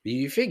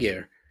 You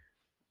figure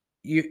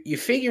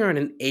on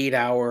an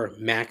 8-hour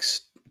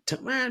max,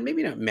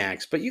 maybe not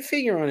max, but you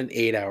figure on an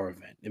 8-hour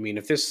event. I mean,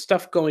 if there's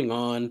stuff going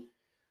on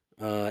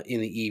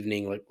in the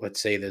evening, like let's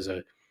say there's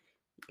a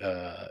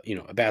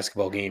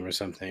basketball game or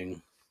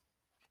something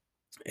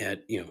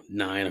at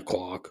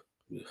 9:00.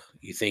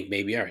 You think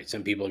maybe, all right,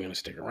 some people are going to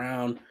stick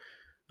around,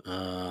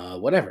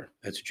 whatever.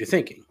 That's what you're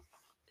thinking.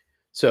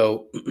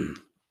 So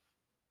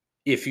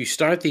if you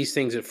start these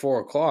things at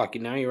 4:00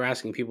 and now you're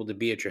asking people to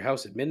be at your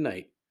house at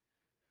midnight,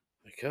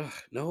 like,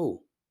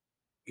 no,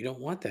 you don't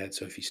want that.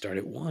 So if you start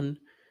at 1,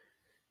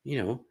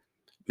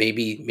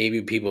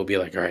 maybe people will be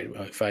like, all right,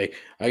 well, if I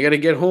got to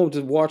get home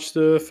to watch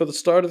for the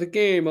start of the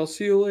game, I'll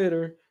see you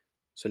later.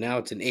 So now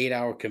it's an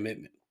 8-hour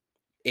commitment,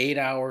 8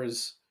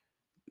 hours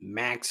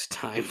max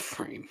time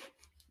frame.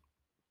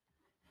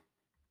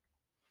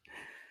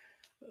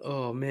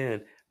 Oh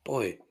man,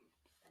 boy,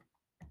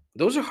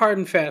 those are hard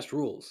and fast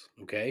rules,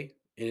 okay?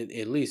 And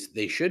at least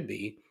they should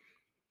be.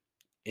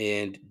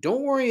 And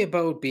don't worry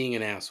about being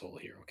an asshole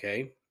here,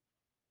 okay?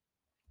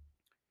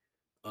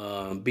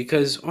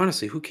 Because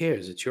honestly, who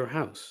cares? It's your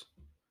house.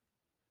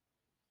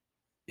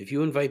 If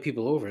you invite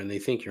people over and they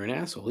think you're an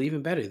asshole,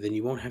 even better, then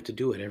you won't have to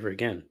do it ever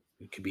again.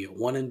 It could be a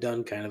one and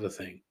done kind of a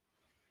thing.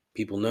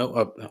 People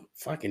know,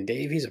 fucking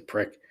Dave, he's a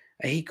prick.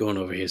 I hate going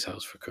over his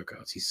house for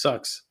cookouts. He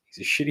sucks.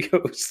 He's a shitty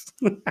host.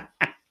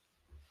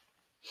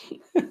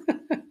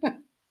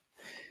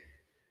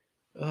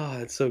 Oh,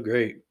 that's so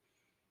great.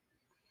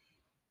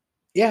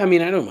 Yeah, I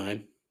mean, I don't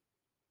mind.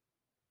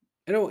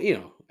 I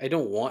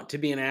don't want to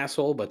be an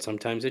asshole, but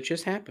sometimes it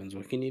just happens.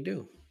 What can you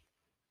do?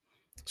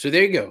 So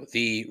there you go.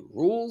 The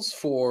rules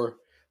for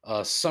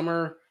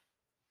summer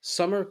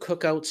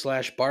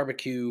cookout /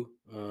 barbecue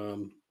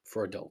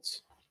for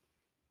adults.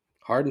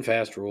 Hard and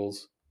fast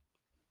rules.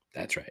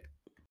 That's right.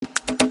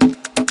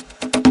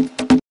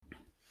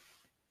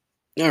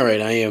 All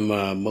right, I am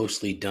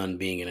mostly done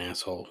being an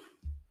asshole.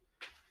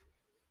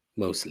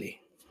 Mostly.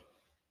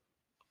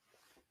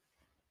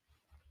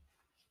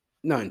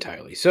 Not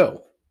entirely.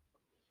 So,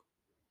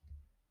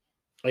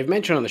 I've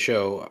mentioned on the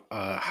show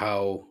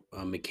how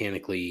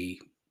mechanically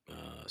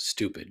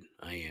stupid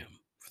I am,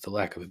 for the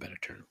lack of a better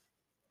term.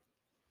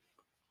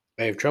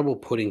 I have trouble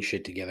putting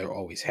shit together.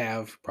 Always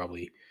have.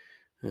 Probably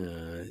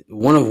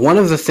one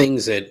of the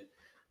things that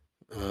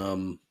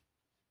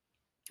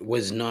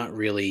was not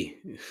really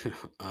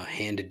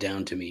handed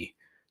down to me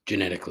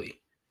genetically.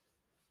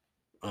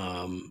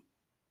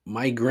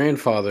 My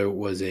grandfather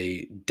was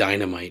a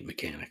dynamite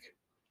mechanic.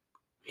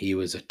 He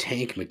was a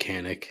tank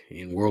mechanic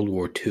in World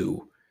War II,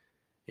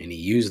 and he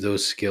used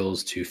those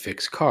skills to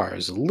fix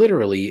cars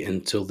literally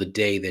until the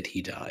day that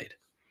he died.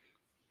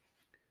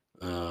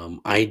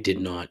 I did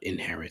not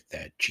inherit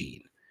that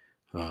gene.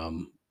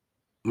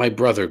 My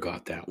brother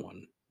got that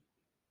one.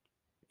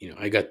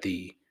 I got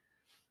I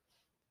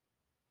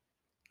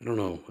don't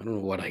know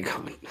what I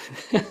got.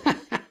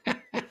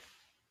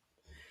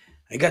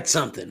 I got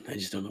something. I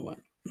just don't know what.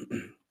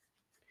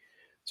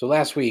 So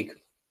last week,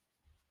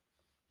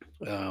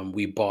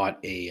 we bought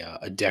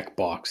a deck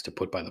box to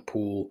put by the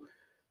pool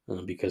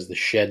because the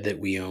shed that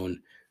we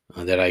own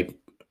that I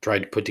tried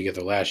to put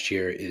together last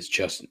year is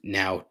just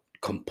now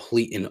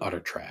complete and utter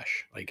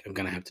trash. Like, I'm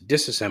going to have to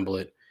disassemble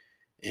it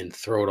and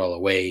throw it all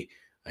away.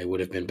 I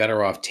would have been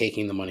better off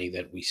taking the money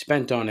that we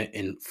spent on it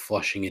and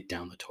flushing it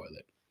down the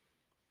toilet.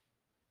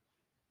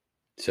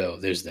 So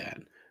there's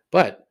that.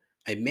 But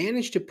I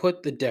managed to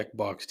put the deck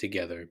box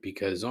together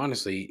because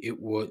honestly,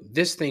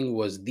 this thing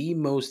was the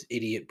most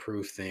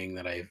idiot-proof thing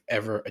that I've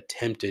ever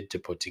attempted to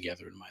put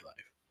together in my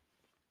life.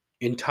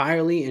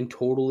 Entirely and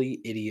totally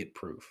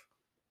idiot-proof.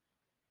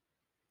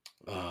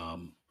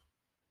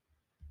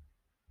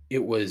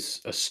 It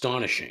was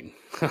astonishing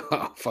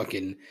how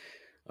fucking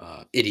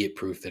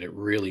idiot-proof that it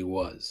really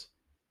was.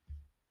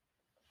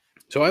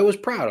 So I was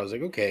proud. I was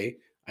like, okay,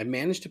 I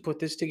managed to put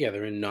this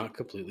together and not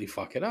completely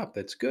fuck it up.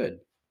 That's good.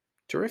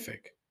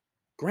 Terrific.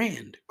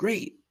 Grand.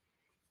 Great.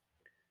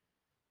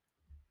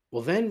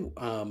 Well, then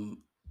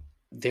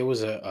there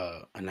was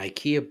an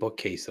IKEA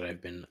bookcase that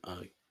I've been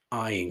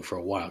eyeing for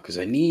a while because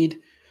I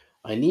need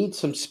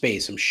some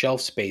space, some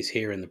shelf space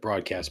here in the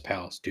broadcast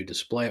palace to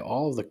display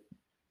all of the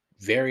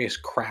various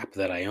crap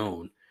that I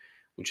own,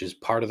 which is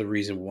part of the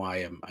reason why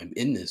I'm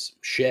in this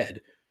shed.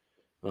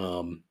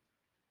 Um,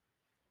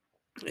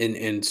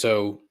 and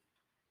so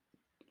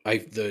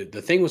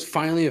the thing was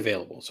finally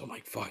available, so I'm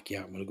like, fuck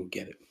yeah, I'm gonna go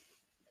get it.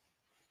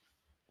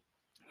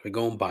 I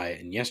go and buy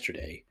it, and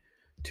yesterday,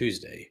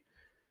 Tuesday,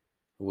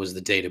 was the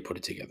day to put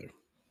it together.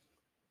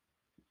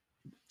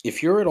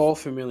 If you're at all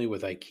familiar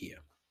with IKEA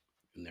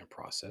and their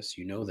process,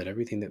 you know that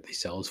everything that they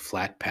sell is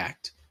flat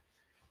packed.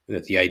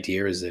 That the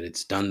idea is that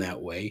it's done that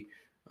way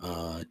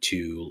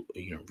to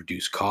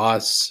reduce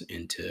costs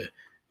and to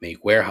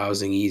make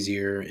warehousing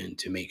easier and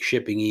to make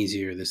shipping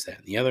easier. This, that,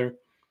 and the other.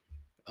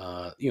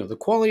 The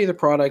quality of the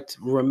product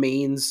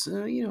remains.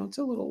 It's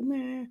a little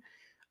meh.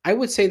 I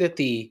would say that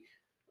the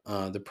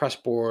press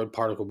board,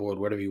 particle board,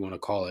 whatever you want to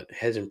call it,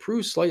 has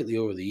improved slightly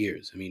over the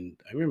years. I mean,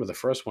 I remember the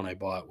first one I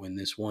bought when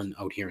this one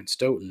out here in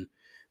Stoughton,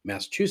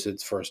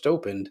 Massachusetts, first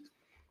opened.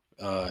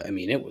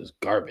 It was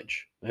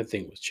garbage. That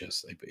thing was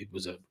just like, it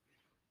was a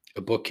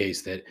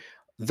bookcase that,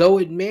 though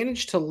it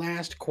managed to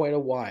last quite a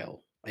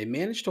while, I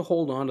managed to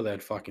hold on to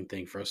that fucking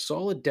thing for a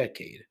solid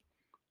decade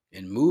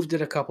and moved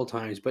it a couple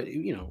times, but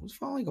it was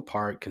falling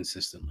apart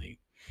consistently.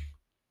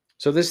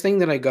 So this thing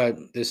that I got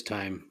this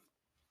time,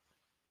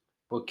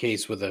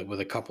 bookcase with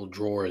a couple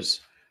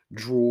drawers,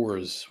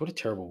 what a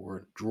terrible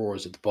word,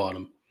 drawers at the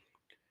bottom.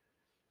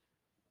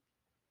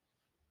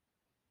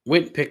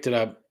 Went, picked it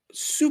up,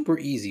 super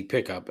easy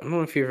pickup. I don't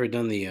know if you've ever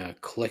done the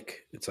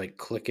click. It's like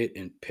click it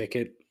and pick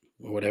it,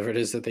 or whatever it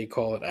is that they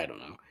call it. I don't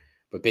know,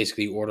 but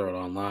basically you order it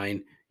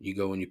online. You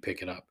go and you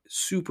pick it up.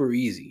 Super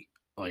easy.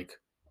 Like,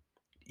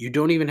 you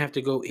don't even have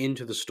to go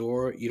into the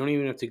store. You don't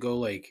even have to go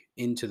like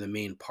into the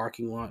main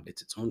parking lot.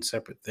 It's its own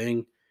separate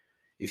thing.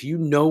 If you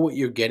know what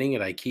you're getting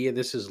at IKEA,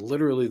 this is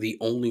literally the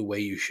only way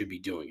you should be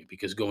doing it,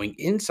 because going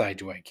inside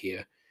to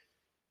IKEA,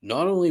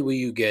 not only will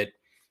you get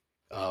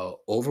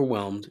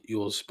overwhelmed, you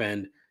will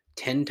spend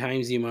 10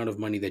 times the amount of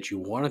money that you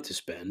wanted to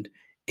spend,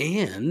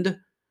 and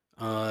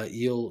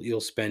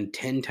you'll spend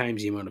 10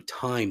 times the amount of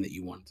time that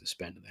you wanted to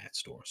spend in that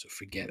store. So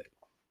forget it.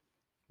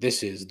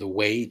 This is the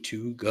way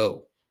to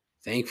go.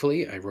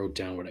 Thankfully, I wrote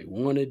down what I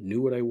wanted,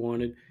 knew what I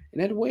wanted, and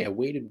that way I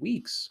waited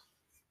weeks.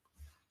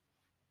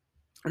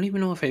 I don't even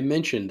know if I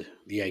mentioned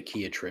the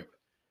IKEA trip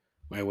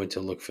when I went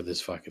to look for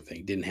this fucking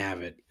thing. Didn't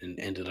have it and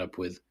ended up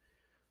with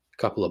a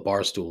couple of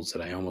bar stools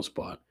that I almost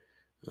bought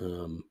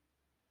and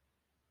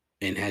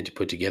had to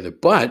put together.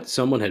 But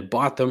someone had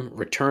bought them,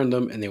 returned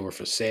them, and they were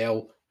for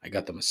sale. I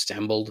got them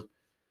assembled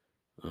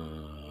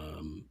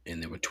and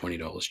they were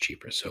 $20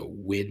 cheaper. So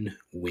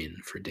win-win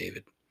for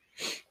David.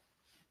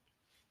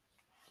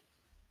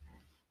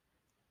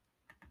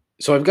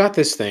 So I've got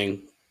this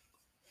thing.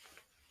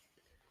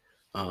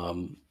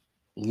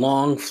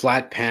 Long,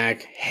 flat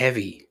pack,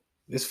 heavy.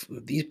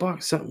 These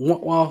boxes,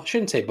 well, I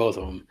shouldn't say both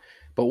of them,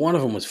 but one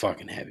of them was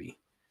fucking heavy.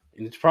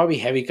 And it's probably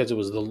heavy because it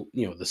was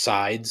the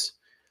sides.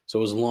 So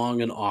it was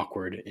long and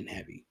awkward and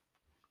heavy.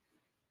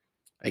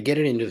 I get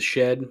it into the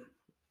shed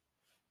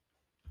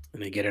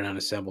and I get it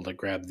unassembled. I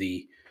grab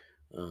the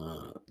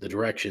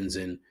directions,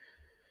 and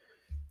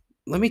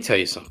let me tell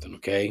you something,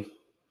 okay?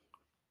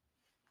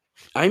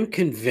 I'm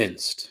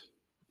convinced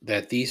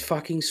that these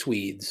fucking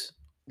Swedes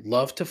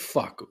love to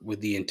fuck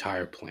with the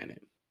entire planet.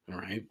 All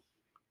right.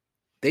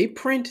 They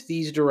print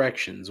these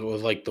directions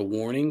with like the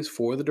warnings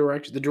for the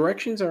directions. The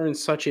directions are in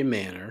such a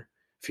manner,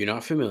 if you're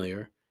not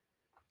familiar,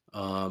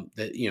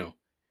 that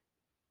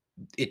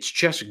it's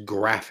just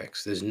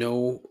graphics. There's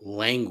no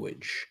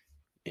language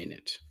in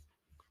it,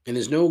 and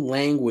there's no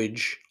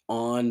language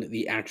on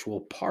the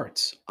actual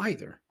parts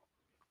either.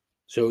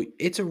 So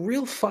it's a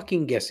real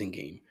fucking guessing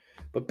game.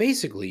 But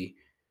basically,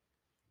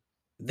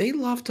 they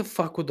love to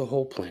fuck with the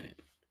whole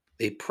planet.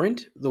 They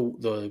print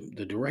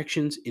the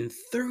directions in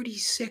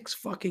 36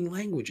 fucking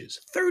languages.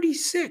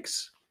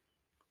 36.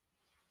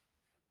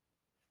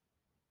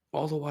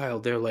 All the while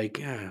they're like,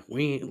 yeah,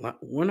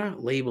 we're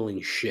not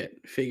labeling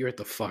shit. Figure it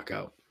the fuck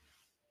out.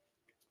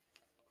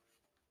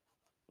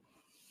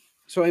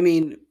 So I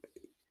mean,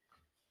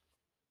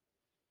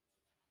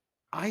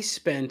 I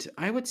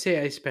would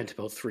say I spent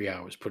about 3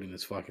 hours putting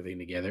this fucking thing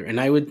together,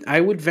 and I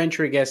would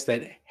venture a guess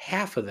that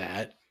half of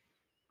that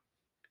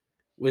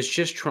was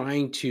just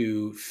trying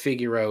to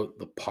figure out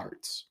the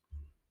parts.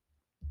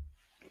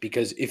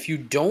 Because if you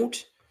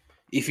don't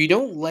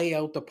lay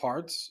out the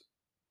parts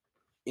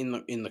in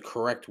the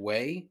correct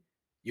way,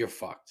 you're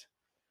fucked.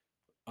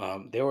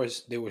 There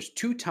was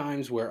 2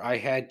 times where I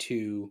had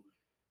to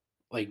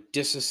like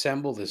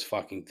disassemble this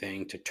fucking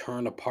thing to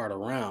turn a part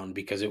around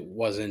because it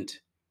wasn't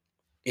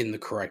in the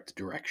correct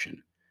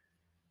direction.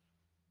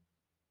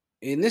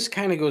 And this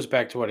kind of goes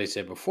back to what I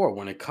said before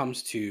when it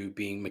comes to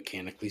being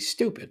mechanically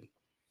stupid.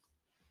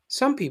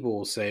 Some people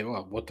will say,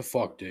 "Well, what the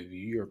fuck, dude?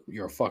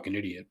 You're a fucking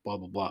idiot." Blah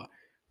blah blah.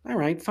 All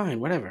right,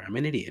 fine, whatever. I'm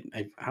an idiot.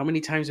 How many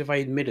times have I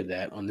admitted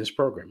that on this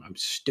program? I'm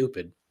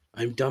stupid.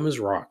 I'm dumb as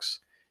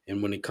rocks.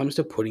 And when it comes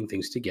to putting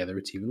things together,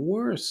 it's even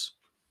worse.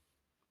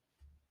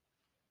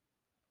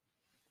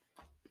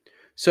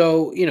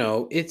 So,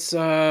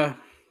 it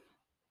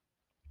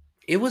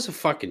was a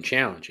fucking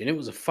challenge and it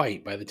was a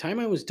fight. By the time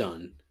I was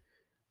done,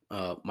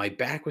 my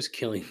back was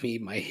killing me,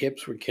 my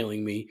hips were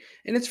killing me,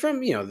 and it's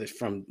from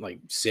from like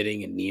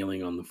sitting and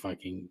kneeling on the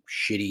fucking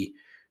shitty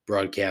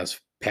broadcast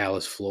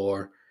palace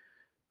floor,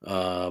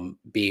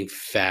 being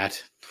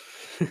fat,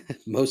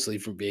 mostly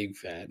from being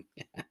fat.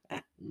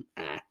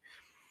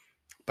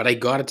 But I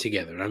got it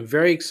together, and I'm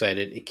very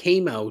excited. It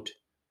came out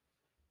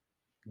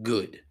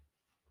good,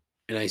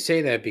 and I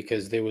say that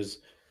because there's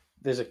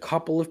a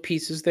couple of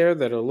pieces there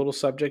that are a little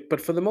subject, but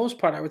for the most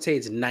part, I would say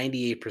it's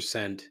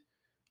 98%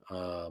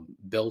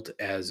 built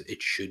as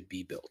it should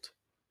be built.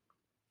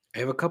 I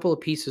have a couple of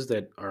pieces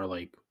that are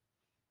like,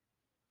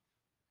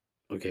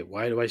 okay,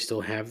 why do I still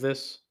have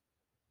this?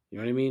 You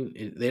know what I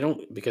mean? They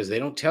don't, because they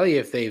don't tell you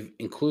if they've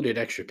included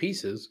extra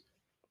pieces,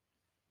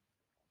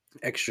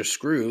 extra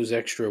screws,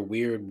 extra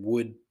weird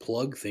wood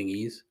plug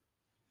thingies.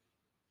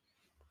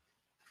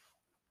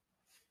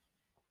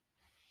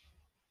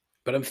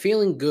 But I'm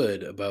feeling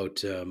good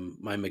about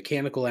my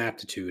mechanical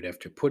aptitude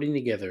after putting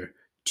together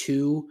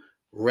two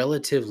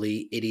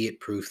relatively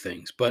idiot-proof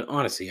things. But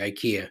honestly,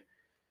 IKEA,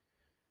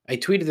 I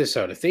tweeted this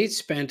out. If they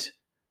spent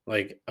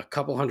like a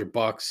couple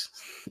 $100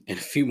 and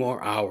a few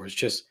more hours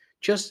just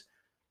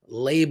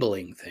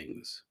labeling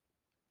things,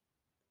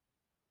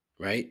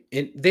 right?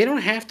 And they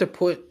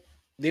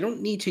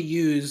don't need to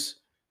use,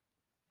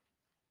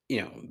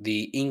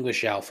 the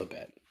English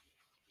alphabet.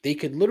 They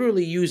could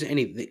literally use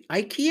the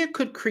IKEA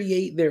could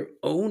create their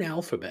own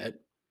alphabet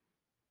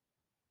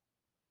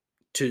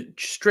to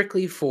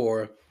strictly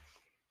for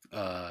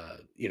uh,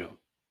 you know,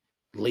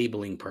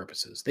 labeling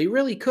purposes. They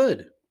really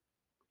could.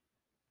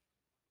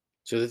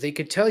 So that they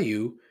could tell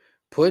you,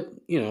 put,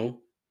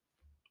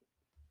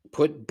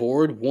 put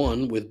board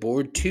 1 with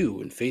board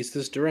 2 and face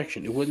this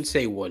direction. It wouldn't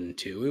say 1 and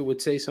 2. It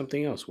would say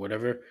something else,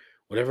 whatever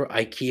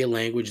IKEA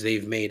language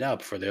they've made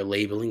up for their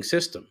labeling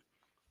system.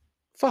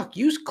 Fuck,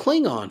 use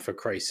Klingon for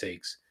Christ's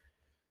sakes.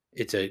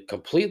 It's a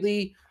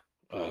completely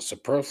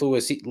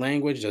superfluous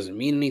language. Doesn't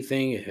mean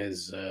anything. It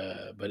has,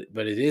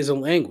 but it is a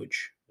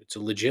language. It's a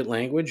legit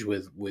language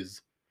with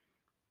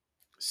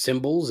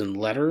symbols and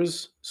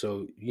letters.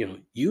 So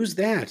use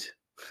that.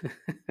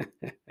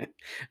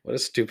 What a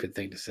stupid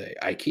thing to say.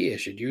 IKEA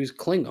should use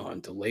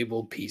Klingon to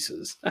label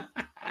pieces.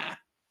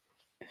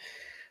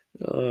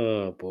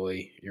 Oh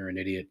boy, you're an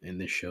idiot, and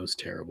this show's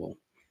terrible.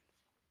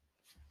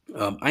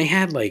 I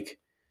had like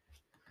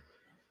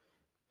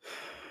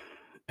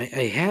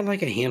I had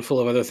like a handful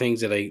of other things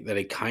that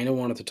I kind of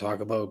wanted to talk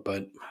about,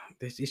 but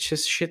it's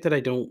just shit that I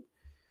don't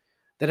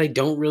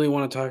really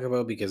want to talk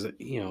about because I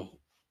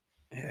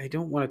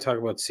don't want to talk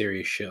about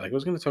serious shit. Like I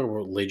was going to talk about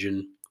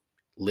religion.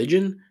 I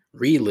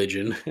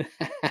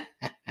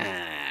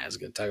was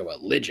going to talk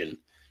about religion,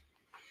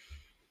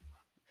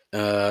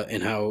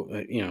 and how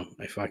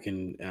I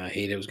fucking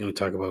hate it. I was going to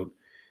talk about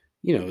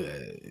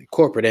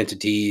corporate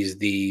entities,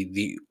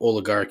 the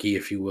oligarchy,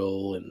 if you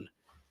will, and I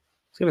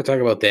was going to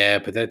talk about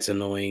that, but that's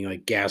annoying.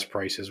 Like gas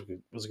prices, I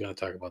was going to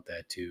talk about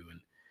that too,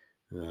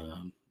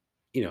 and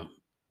you know,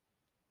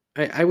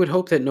 I would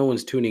hope that no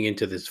one's tuning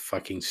into this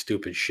fucking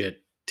stupid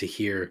shit to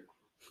hear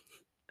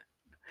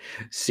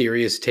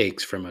serious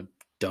takes from a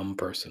dumb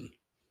person.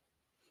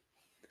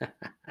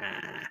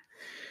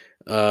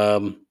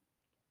 But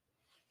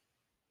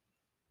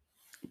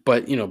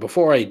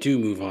before I do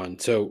move on,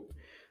 so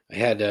I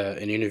had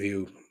an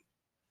interview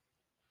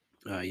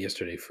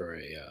yesterday for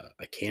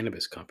a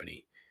cannabis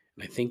company,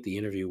 and I think the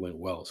interview went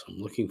well. So I'm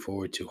looking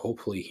forward to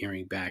hopefully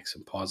hearing back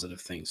some positive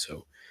things.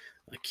 So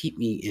keep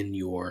me in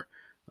your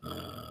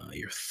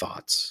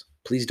thoughts.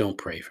 Please don't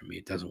pray for me;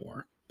 it doesn't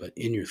work. But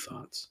in your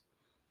thoughts,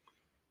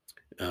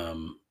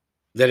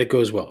 that it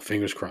goes well.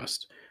 Fingers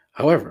crossed.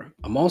 However,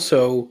 I'm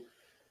also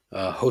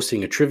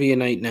hosting a trivia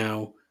night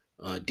now.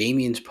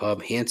 Damien's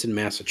Pub, Hanson,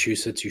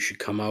 Massachusetts. You should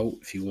come out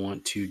if you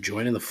want to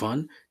join in the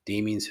fun.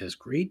 Damien's has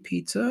great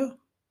pizza.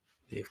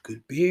 They have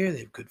good beer. They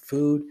have good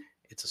food.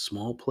 It's a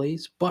small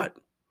place, but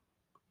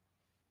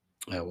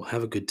we'll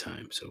have a good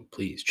time. So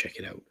please check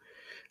it out.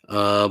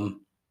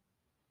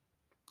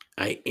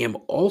 I am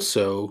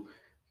also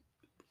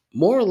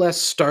more or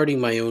less starting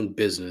my own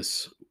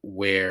business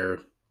where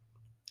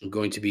I'm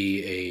going to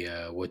be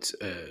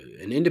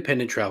an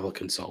independent travel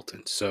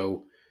consultant.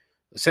 So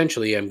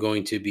essentially, I'm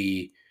going to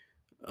be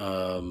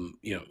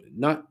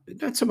not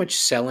so much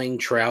selling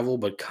travel,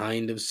 but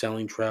kind of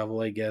selling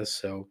travel, I guess.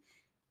 So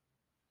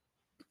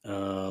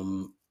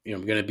I'm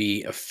going to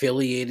be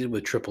affiliated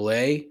with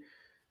AAA,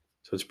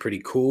 so it's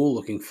pretty cool.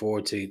 Looking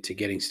forward to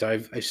getting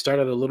started. I've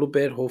started a little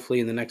bit. Hopefully,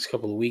 in the next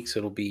couple of weeks,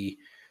 it'll be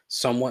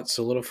somewhat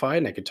solidified,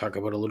 and I could talk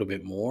about a little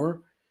bit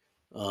more.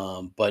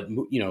 But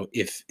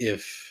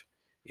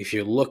if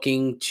you're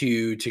looking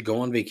to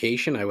go on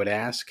vacation, I would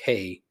ask,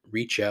 hey,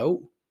 reach out.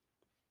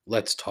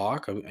 let's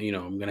talk. I'm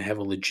going to have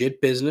a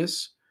legit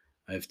business.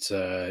 It's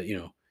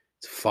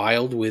it's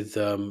filed with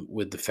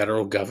the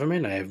federal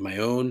government. I have my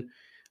own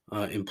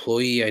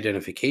employee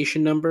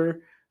identification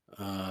number.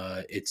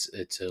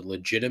 It's a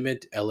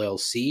legitimate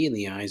LLC in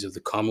the eyes of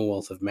the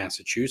Commonwealth of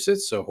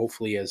Massachusetts. So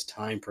hopefully, as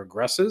time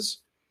progresses,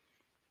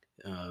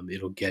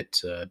 it'll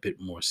get a bit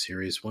more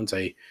serious once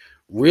I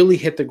really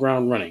hit the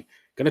ground running.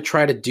 Going to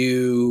try to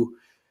do,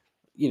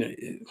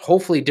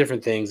 hopefully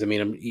different things. I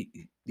mean,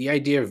 the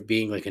idea of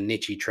being like a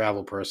niche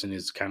travel person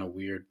is kind of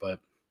weird, but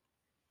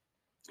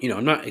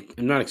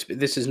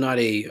this is not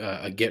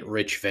a get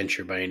rich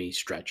venture by any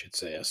stretch.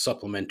 It's a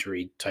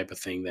supplementary type of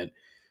thing that,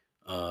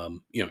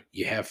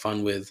 you have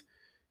fun with,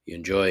 you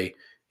enjoy,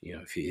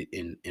 if you,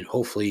 and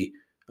hopefully,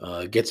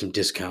 get some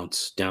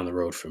discounts down the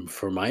road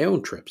for my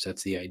own trips.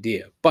 That's the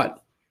idea.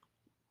 But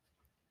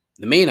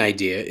the main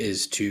idea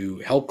is to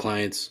help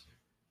clients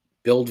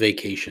build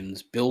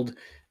vacations, build,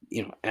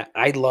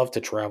 I love to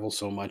travel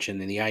so much. And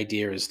then the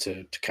idea is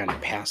to kind of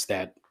pass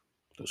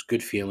those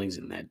good feelings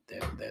and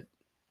that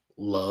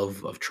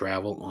love of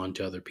travel on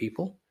to other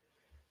people.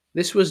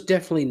 This was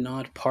definitely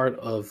not part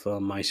of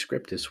my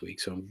script this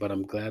week. But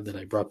I'm glad that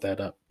I brought that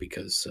up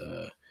because,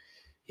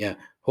 yeah,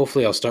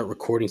 hopefully I'll start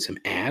recording some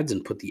ads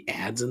and put the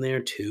ads in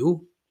there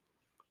too.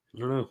 I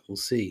don't know. We'll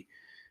see.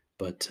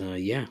 But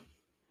yeah.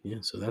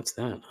 So that's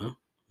that, huh?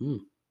 Hmm.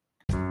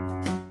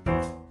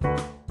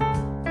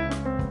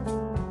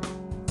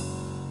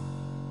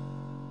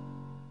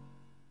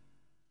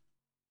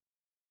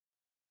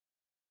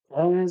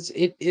 As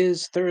it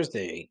is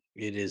Thursday,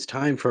 it is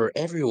time for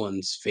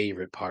everyone's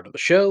favorite part of the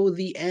show,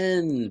 the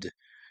end,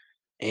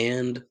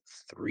 and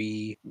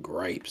three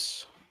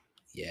gripes.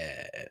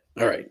 Yeah.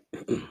 All right.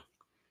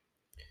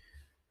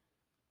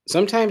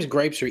 Sometimes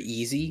gripes are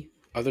easy.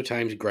 Other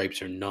times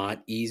gripes are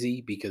not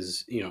easy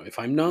because, if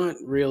I'm not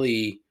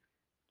really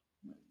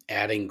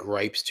adding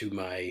gripes to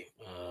my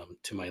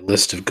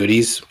list of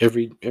goodies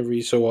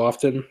every so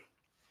often,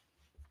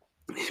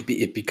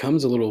 it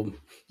becomes a little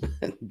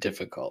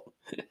difficult.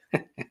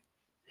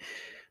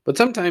 But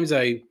sometimes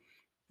I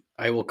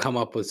will come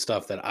up with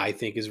stuff that I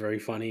think is very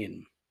funny,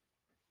 and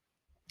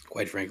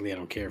quite frankly, I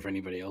don't care if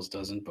anybody else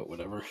doesn't, but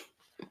whatever.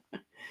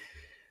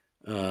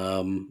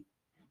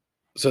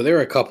 So there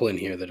are a couple in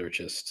here that are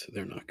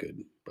they're not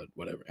good, but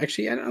whatever.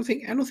 Actually, I don't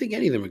think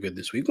any of them are good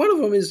this week. One of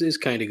them is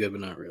kind of good,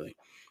 but not really.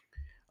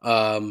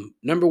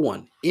 Number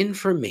one,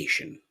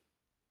 information.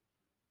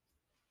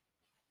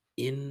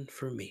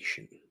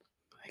 Information.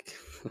 Like,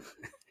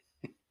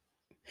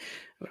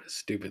 what a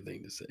stupid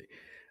thing to say.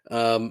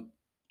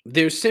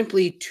 There's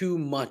simply too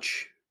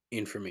much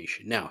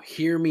information. Now,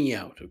 hear me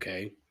out,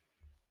 okay?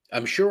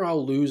 I'm sure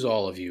I'll lose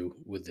all of you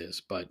with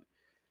this, but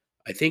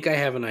I think I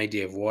have an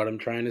idea of what I'm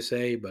trying to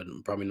say, but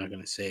I'm probably not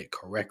going to say it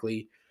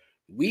correctly.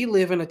 We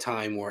live in a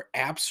time where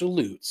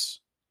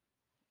absolutes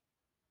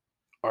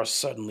are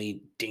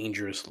suddenly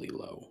dangerously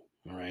low,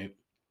 all right?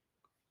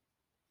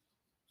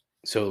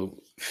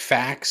 So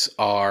facts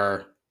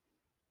are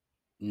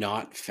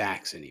not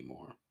facts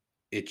anymore.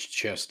 It's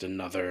just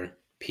another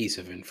piece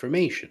of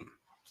information.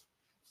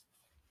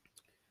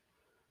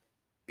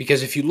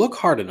 Because if you look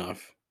hard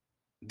enough,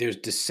 there's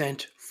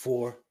dissent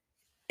for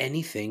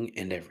anything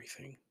and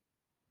everything.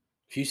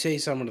 If you say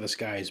some of the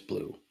sky is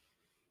blue,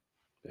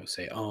 they'll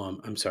say, "Oh,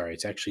 I'm sorry,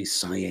 it's actually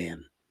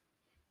cyan."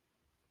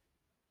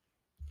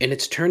 And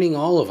it's turning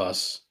all of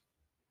us.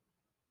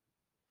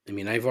 I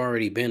mean, I've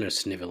already been a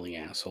sniveling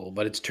asshole,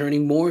 but it's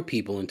turning more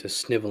people into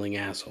sniveling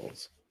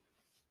assholes.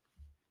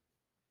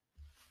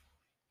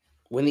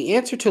 When the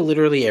answer to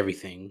literally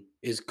everything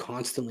is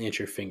constantly at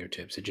your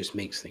fingertips, it just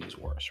makes things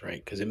worse,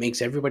 right? Because it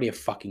makes everybody a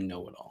fucking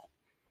know-it-all.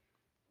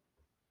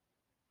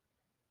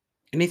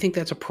 And I think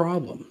that's a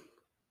problem.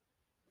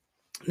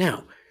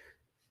 Now,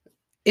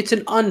 it's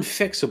an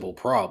unfixable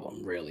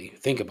problem, really.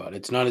 Think about it.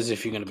 It's not as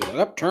if you're going to be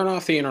like, oh, turn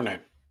off the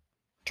internet.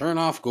 Turn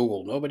off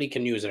Google. Nobody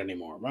can use it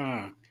anymore.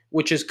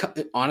 Which is,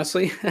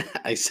 honestly,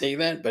 I say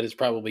that, but it's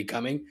probably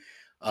coming.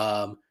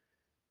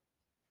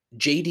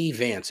 JD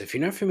Vance. If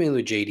you're not familiar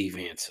with JD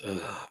Vance,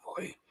 oh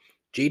boy.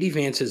 JD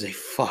Vance is a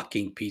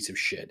fucking piece of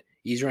shit.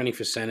 He's running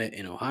for Senate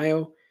in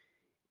Ohio,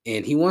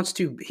 and he wants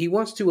to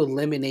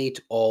eliminate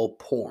all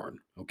porn,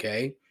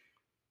 okay?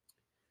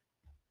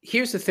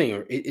 Here's the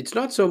thing. It's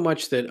not so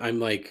much that I'm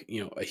like,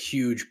 a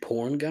huge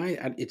porn guy.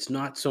 It's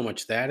not so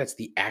much that. It's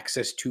the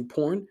access to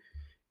porn.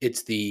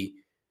 It's he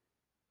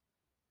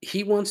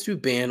wants to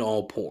ban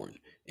all porn.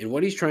 And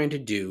what he's trying to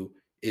do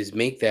is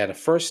make that a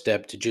first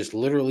step to just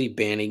literally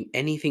banning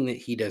anything that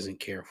he doesn't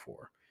care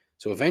for.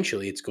 So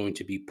eventually it's going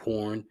to be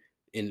porn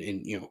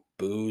and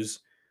booze,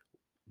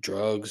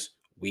 drugs,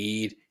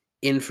 weed,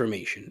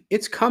 information.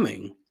 It's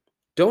coming.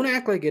 Don't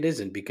act like it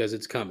isn't, because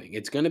it's coming.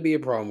 It's going to be a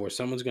problem where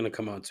someone's going to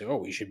come out and say, "Oh,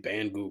 we should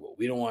ban Google.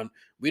 We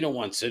don't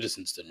want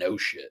citizens to know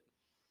shit."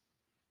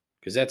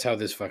 Because that's how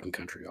this fucking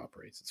country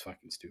operates. It's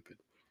fucking stupid.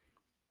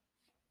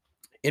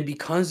 And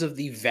because of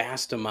the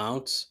vast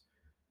amounts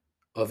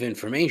of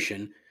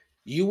information,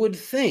 you would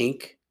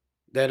think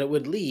that it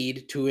would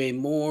lead to a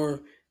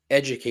more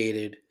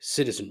educated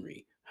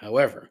citizenry.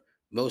 However,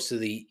 most of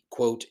the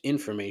quote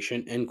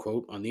information, end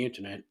quote, on the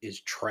internet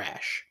is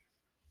trash.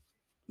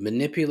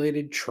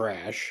 Manipulated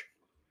trash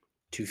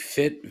to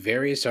fit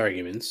various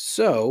arguments.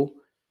 So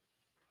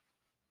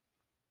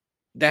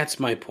that's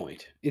my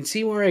point. And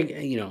see where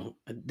the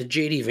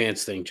JD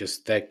Vance thing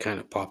just that kind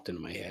of popped into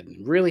my head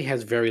and really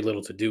has very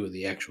little to do with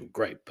the actual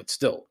gripe, but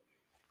still,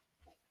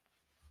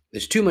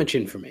 there's too much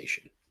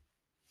information.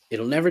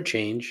 It'll never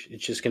change.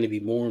 It's just going to be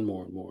more and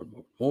more and more and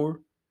more and more.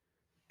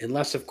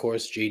 Unless, of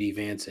course, JD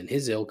Vance and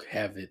his ilk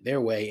have it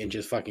their way and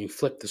just fucking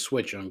flip the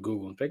switch on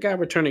Google and be like,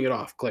 we're turning it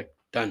off. Click.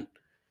 Done.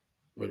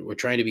 We're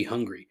trying to be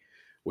hungry,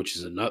 which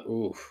is another.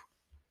 Oof.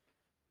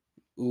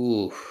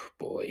 Oof,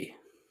 boy.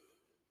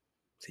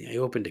 See, I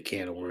opened a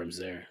can of worms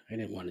there. I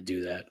didn't want to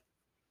do that.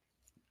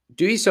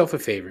 Do yourself a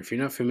favor. If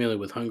you're not familiar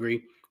with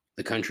Hungary,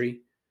 the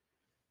country,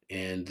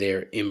 and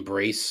their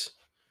embrace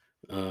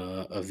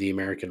of the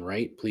American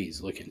right,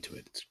 please look into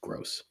it. It's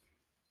gross.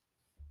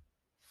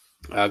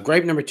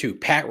 Gripe number 2,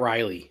 Pat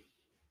Riley.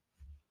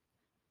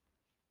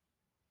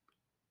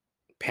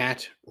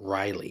 Pat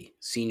Riley,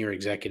 senior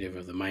executive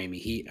of the Miami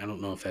Heat. I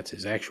don't know if that's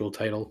his actual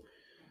title.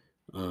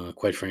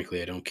 Quite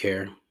frankly, I don't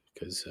care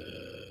because,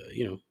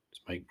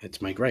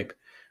 it's my gripe.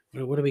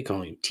 What are we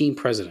calling him? Team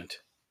president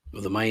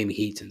of the Miami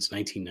Heat since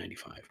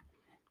 1995.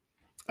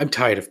 I'm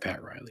tired of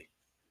Pat Riley.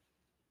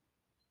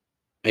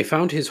 I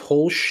found his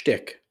whole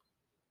shtick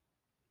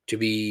to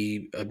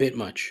be a bit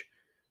much,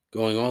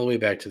 going all the way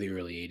back to the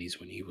early 80s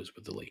when he was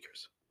with the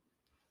Lakers.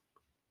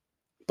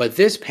 But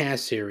this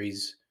past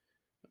series,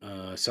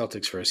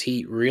 Celtics vs.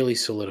 Heat, really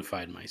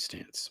solidified my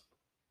stance.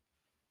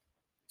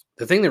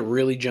 The thing that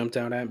really jumped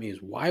out at me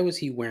is why was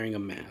he wearing a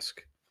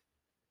mask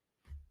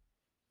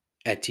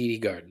at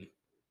TD Garden,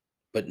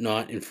 but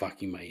not in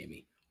fucking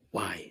Miami?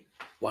 Why?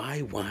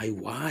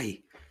 Why?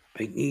 I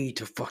need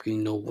to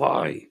fucking know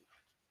why.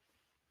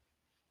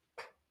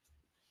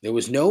 There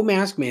was no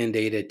mask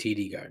mandate at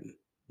TD Garden.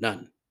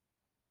 None.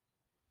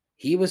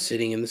 He was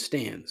sitting in the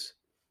stands.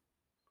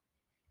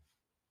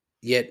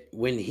 Yet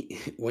when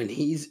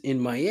he's in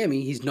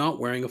Miami, he's not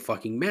wearing a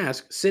fucking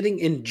mask, sitting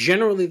in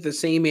generally the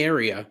same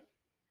area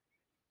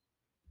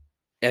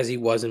as he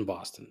was in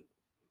Boston.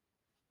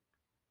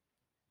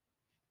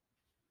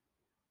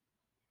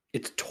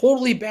 It's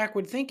totally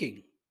backward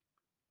thinking.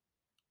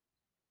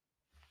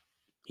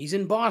 He's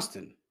in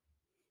Boston.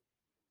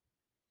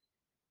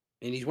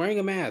 And he's wearing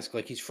a mask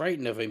like he's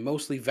frightened of a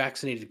mostly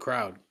vaccinated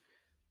crowd.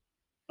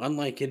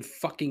 Unlike in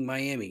fucking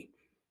Miami.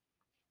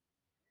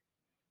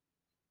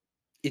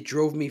 It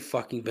drove me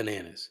fucking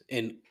bananas.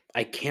 And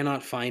I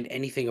cannot find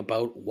anything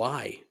about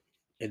why.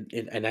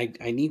 And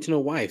I need to know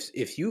why.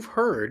 If you've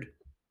heard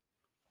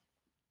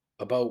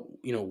about,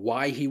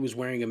 why he was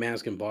wearing a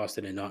mask in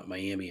Boston and not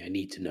Miami, I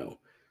need to know.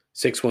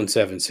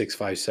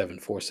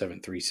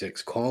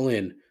 617-657-4736. Call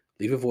in,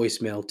 leave a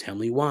voicemail, tell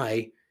me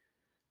why.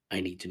 I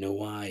need to know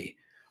why.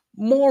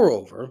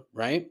 Moreover,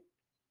 right,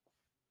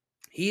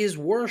 he is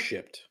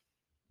worshipped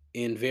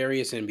in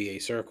various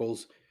NBA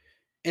circles.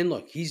 And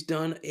look, he's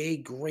done a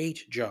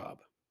great job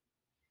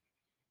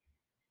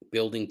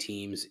building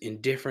teams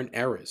in different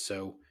eras.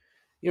 So,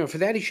 for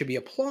that, he should be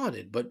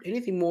applauded. But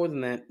anything more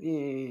than that,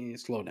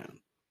 slow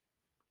down.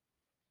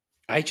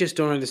 I just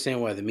don't understand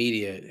why the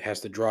media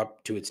has to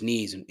drop to its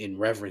knees in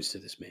reverence to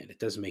this man. It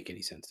doesn't make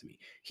any sense to me.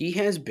 He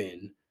has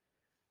been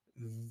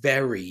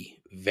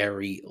very,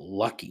 very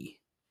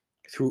lucky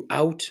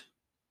throughout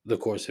the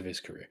course of his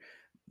career,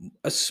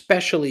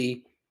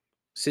 especially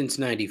since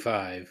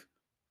 95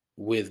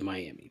 with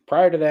Miami.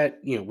 Prior to that,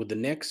 with the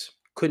Knicks,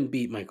 couldn't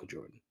beat Michael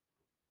Jordan.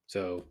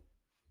 So,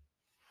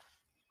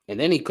 and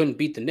then he couldn't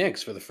beat the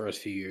Knicks for the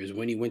first few years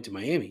when he went to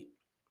Miami.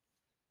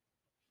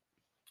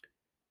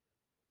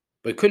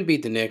 But couldn't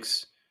beat the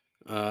Knicks.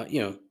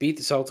 Beat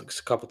the Celtics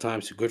a couple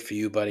times. So good for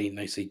you, buddy.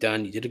 Nicely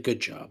done. You did a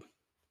good job.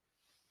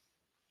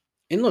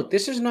 And look,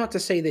 this is not to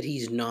say that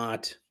he's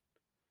not,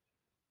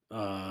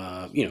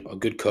 a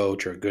good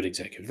coach or a good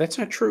executive. That's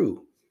not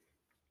true.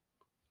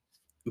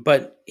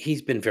 But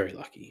he's been very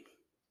lucky.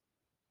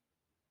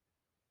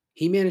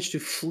 He managed to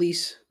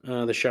fleece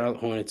the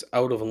Charlotte Hornets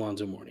out of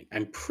Alonzo Mourning.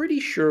 I'm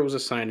pretty sure it was a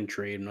sign and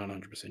trade. I'm not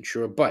 100%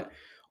 sure. But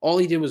all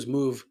he did was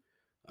move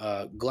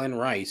Glenn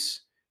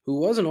Rice, who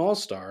was an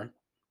all-star,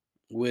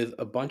 with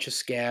a bunch of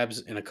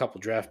scabs and a couple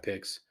draft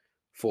picks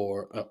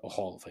for a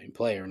Hall of Fame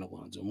player in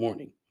Alonzo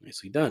Mourning.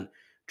 Nicely done.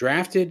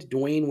 Drafted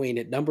Dwayne Wade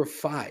at number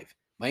 5.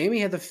 Miami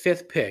had the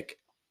 5th pick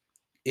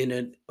in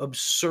an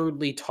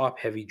absurdly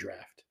top-heavy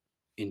draft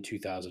in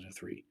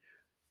 2003.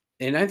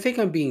 And I think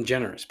I'm being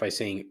generous by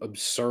saying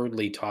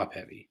absurdly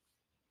top-heavy.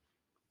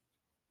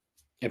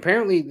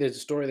 Apparently, there's a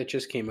story that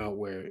just came out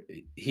where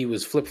he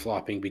was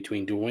flip-flopping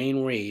between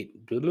Dwayne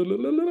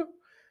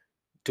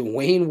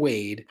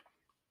Wade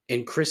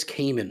and Chris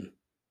Kaman,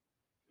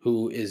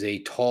 who is a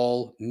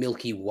tall,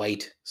 milky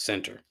white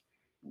center.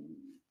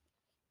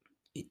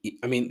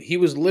 I mean, he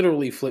was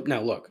literally flipped.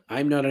 Now, look,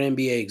 I'm not an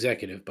NBA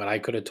executive, but I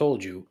could have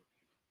told you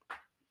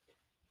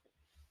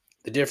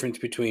the difference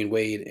between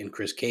Wade and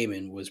Chris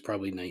Kaman was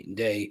probably night and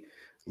day,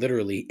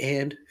 literally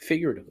and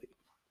figuratively.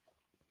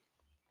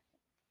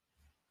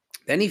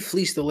 Then he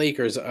fleeced the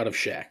Lakers out of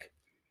Shaq.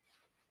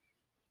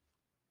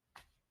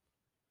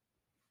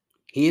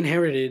 He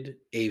inherited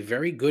a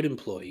very good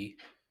employee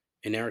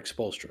in Eric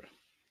Spoelstra.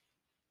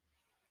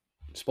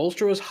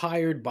 Spoelstra was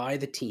hired by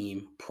the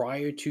team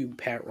prior to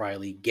Pat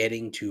Riley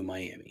getting to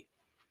Miami.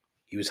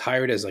 He was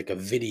hired as like a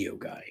video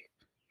guy.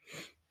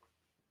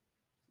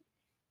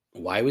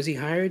 Why was he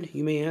hired,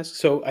 you may ask?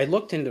 So I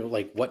looked into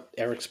like what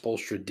Eric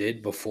Spoelstra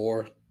did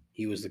before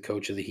he was the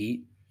coach of the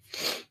Heat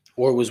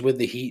or was with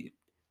the Heat.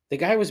 The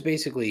guy was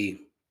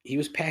basically, he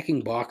was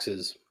packing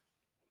boxes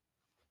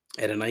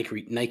at a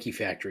Nike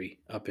factory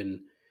up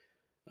in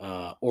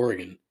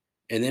Oregon,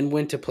 and then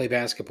went to play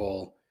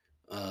basketball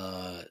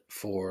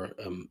for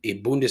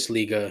a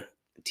Bundesliga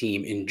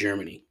team in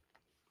Germany.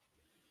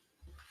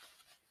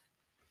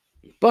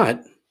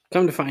 But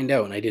come to find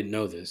out, and I didn't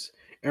know this,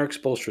 Eric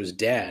Spoelstra's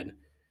dad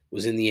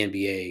was in the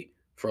NBA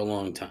for a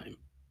long time.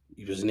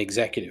 He was an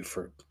executive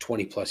for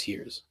 20 plus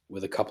years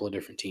with a couple of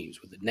different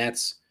teams, with the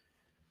Nets,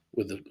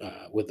 with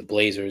the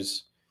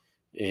Blazers,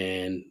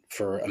 and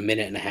for a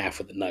minute and a half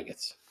with the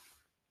Nuggets.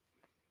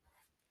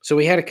 So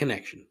he had a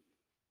connection.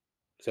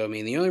 So, I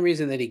mean, the only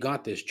reason that he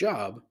got this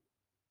job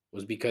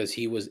was because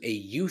he was a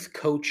youth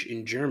coach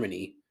in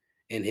Germany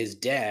and his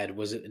dad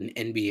was an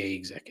NBA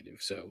executive.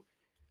 So,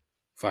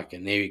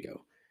 fucking, there you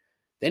go.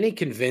 Then he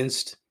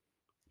convinced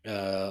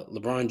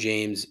LeBron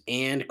James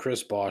and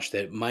Chris Bosh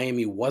that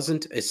Miami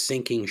wasn't a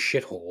sinking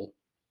shithole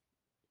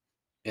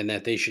and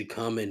that they should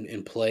come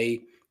and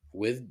play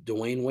with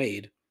Dwayne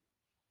Wade.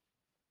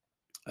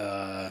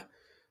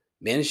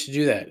 Managed to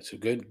do that. So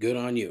good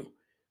on you.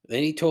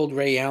 Then he told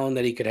Ray Allen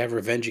that he could have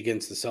revenge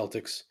against the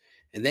Celtics.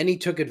 And then he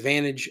took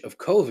advantage of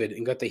COVID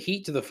and got the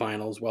Heat to the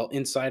finals while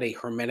inside a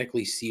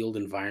hermetically sealed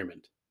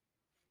environment.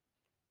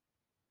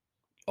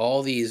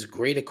 All these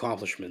great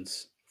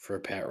accomplishments for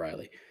Pat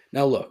Riley.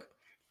 Now, look,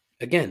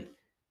 again,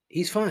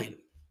 he's fine.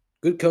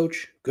 Good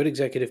coach, good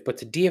executive, but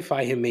to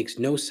deify him makes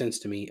no sense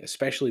to me,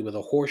 especially with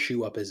a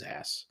horseshoe up his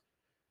ass.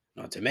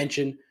 Not to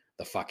mention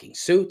the fucking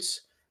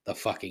suits, the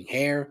fucking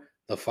hair,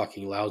 the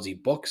fucking lousy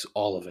books,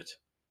 all of it.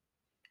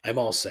 I'm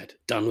all set.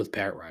 Done with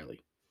Pat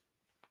Riley.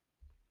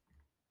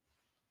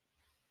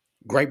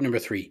 Gripe number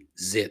 3,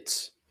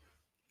 zits.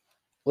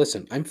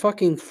 Listen, I'm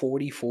fucking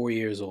 44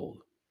 years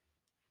old.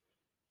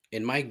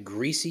 And my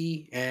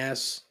greasy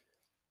ass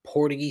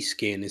Portuguese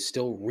skin is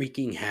still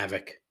wreaking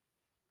havoc.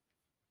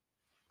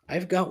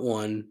 I've got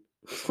one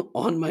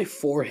on my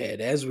forehead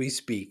as we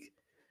speak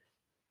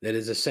that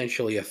is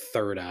essentially a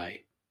third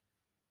eye.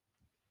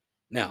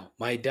 Now,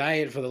 my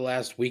diet for the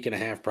last week and a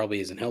half probably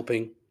isn't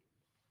helping.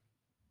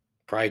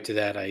 Prior to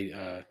that,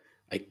 I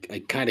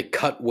kind of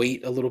cut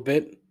weight a little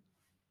bit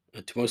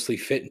to mostly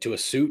fit into a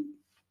suit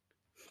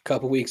a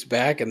couple weeks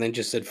back, and then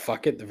just said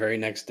fuck it the very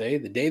next day.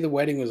 The day the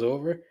wedding was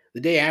over, the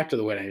day after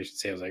the wedding, I should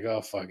say, I was like,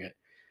 oh, fuck it.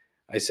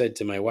 I said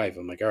to my wife,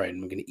 I'm like, all right, I'm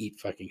going to eat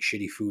fucking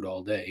shitty food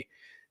all day.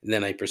 And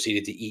then I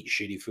proceeded to eat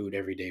shitty food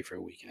every day for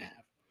a week and a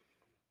half.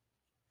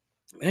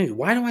 Anyway,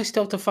 why do I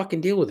still have to fucking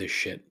deal with this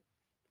shit?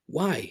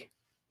 Why?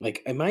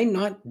 Like, am I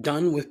not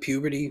done with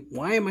puberty?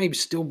 Why am I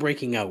still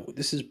breaking out?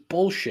 This is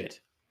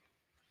bullshit.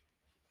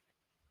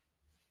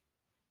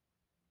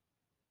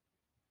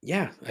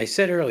 Yeah, I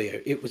said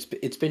earlier,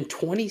 it's been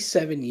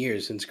 27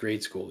 years since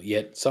grade school,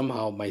 yet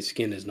somehow my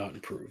skin has not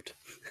improved.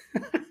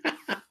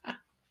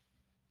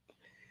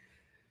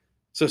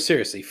 So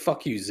seriously,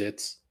 fuck you,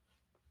 zits.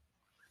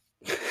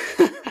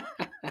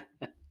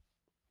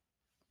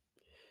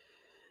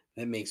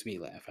 That makes me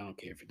laugh. I don't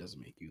care if it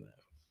doesn't make you laugh.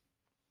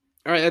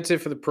 All right, that's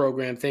it for the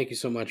program. Thank you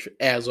so much,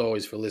 as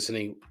always, for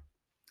listening.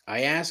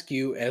 I ask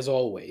you, as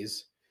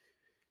always,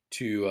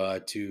 to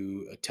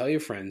tell your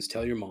friends,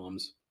 tell your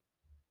moms.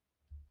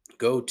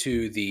 Go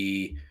to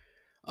the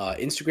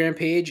Instagram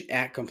page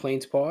at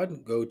Complaints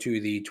Pod. Go to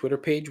the Twitter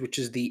page, which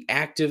is the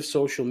active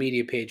social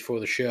media page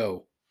for the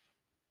show,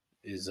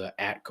 is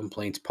at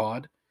Complaints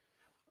Pod.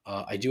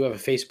 I do have a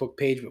Facebook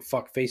page, but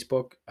fuck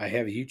Facebook. I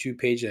have a YouTube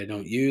page that I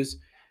don't use.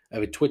 I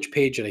have a Twitch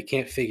page that I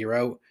can't figure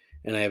out.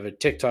 And I have a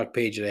TikTok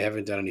page that I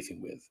haven't done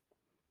anything with.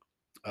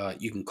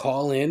 You can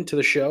call in to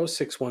the show,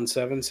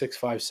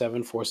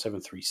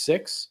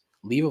 617-657-4736.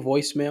 Leave a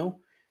voicemail.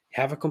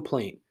 Have a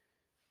complaint.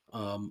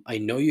 I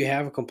know you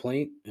have a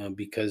complaint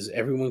because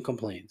everyone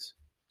complains.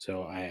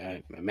 So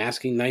I'm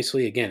asking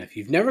nicely. Again, if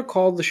you've never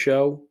called the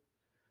show,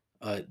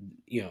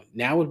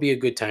 now would be a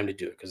good time to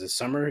do it because the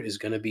summer is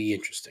going to be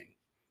interesting.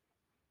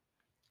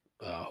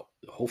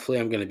 Hopefully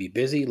I'm going to be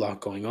busy. A lot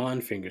going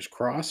on. Fingers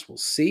crossed. We'll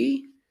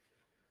see.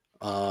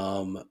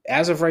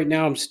 As of right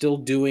now, I'm still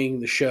doing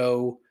the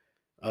show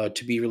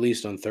to be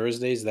released on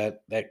Thursdays.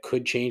 That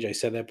could change. I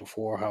said that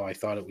before, how I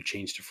thought it would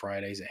change to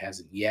Fridays. It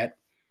hasn't yet.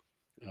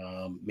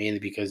 Mainly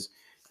because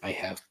I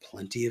have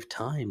plenty of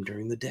time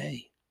during the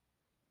day.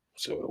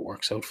 So it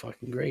works out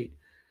fucking great.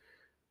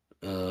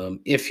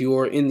 If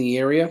you're in the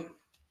area,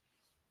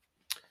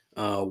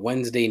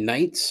 Wednesday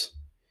nights,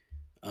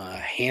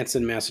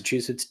 Hanson,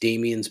 Massachusetts,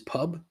 Damien's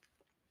Pub,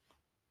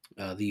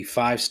 the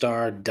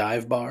 5-star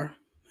dive bar,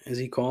 as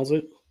he calls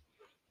it.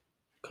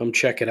 Come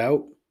check it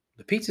out.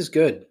 The pizza's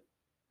good.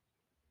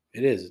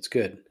 It is. It's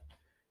good.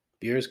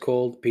 Beer is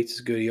cold.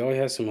 Pizza's good. He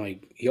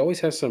always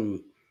has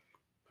some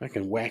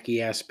fucking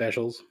wacky ass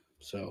specials.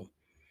 So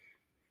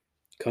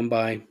come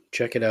by,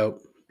 check it out.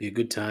 Be a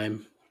good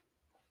time.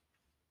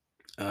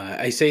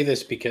 I say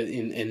this because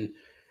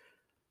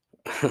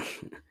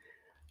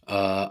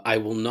I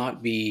will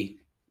not be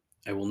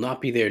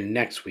there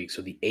next week.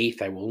 So the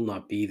 8th, I will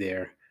not be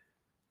there.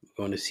 I'm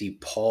going to see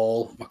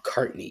Paul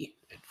McCartney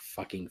at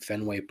fucking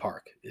Fenway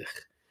Park. Ugh.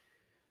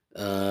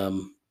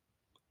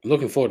 I'm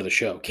looking forward to the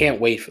show. Can't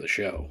wait for the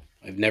show.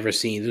 I've never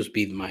seen this. Will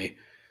be my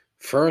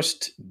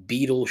first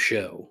Beatles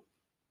show,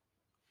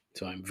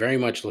 so I'm very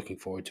much looking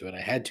forward to it. I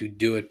had to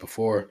do it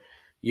before,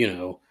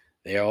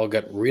 they all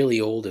got really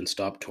old and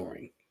stopped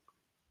touring.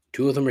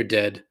 2 of them are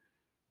dead.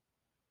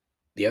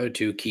 The other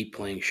 2 keep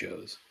playing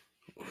shows.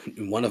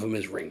 One of them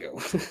is Ringo.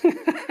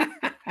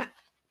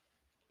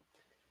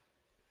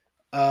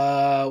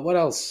 What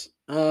else?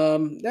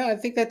 Yeah, I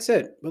think that's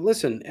it. But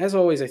listen, as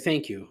always, I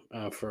thank you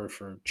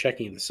for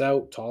checking this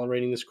out,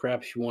 tolerating this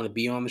crap. If you want to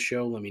be on the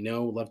show, let me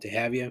know. Love to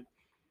have you.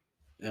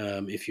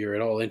 If you're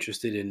at all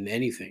interested in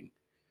anything,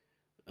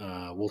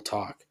 we'll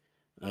talk.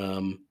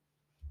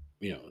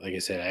 Like I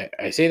said,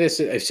 I say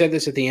this. I've said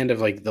this at the end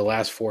of like the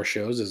last 4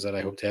 shows, is that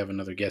I hope to have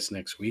another guest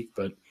next week.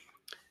 But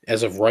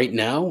as of right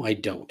now, I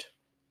don't.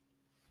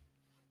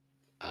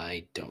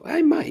 I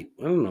might.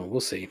 I don't know. We'll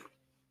see.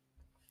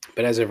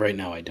 But as of right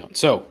now, I don't.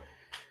 So,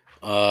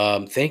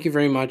 thank you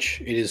very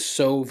much. It is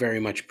so very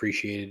much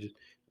appreciated.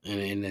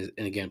 And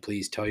again,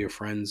 please tell your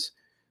friends,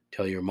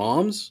 tell your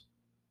moms.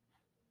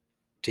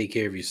 Take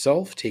care of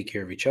yourself. Take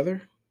care of each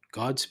other.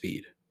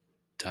 Godspeed.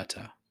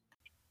 Ta-ta.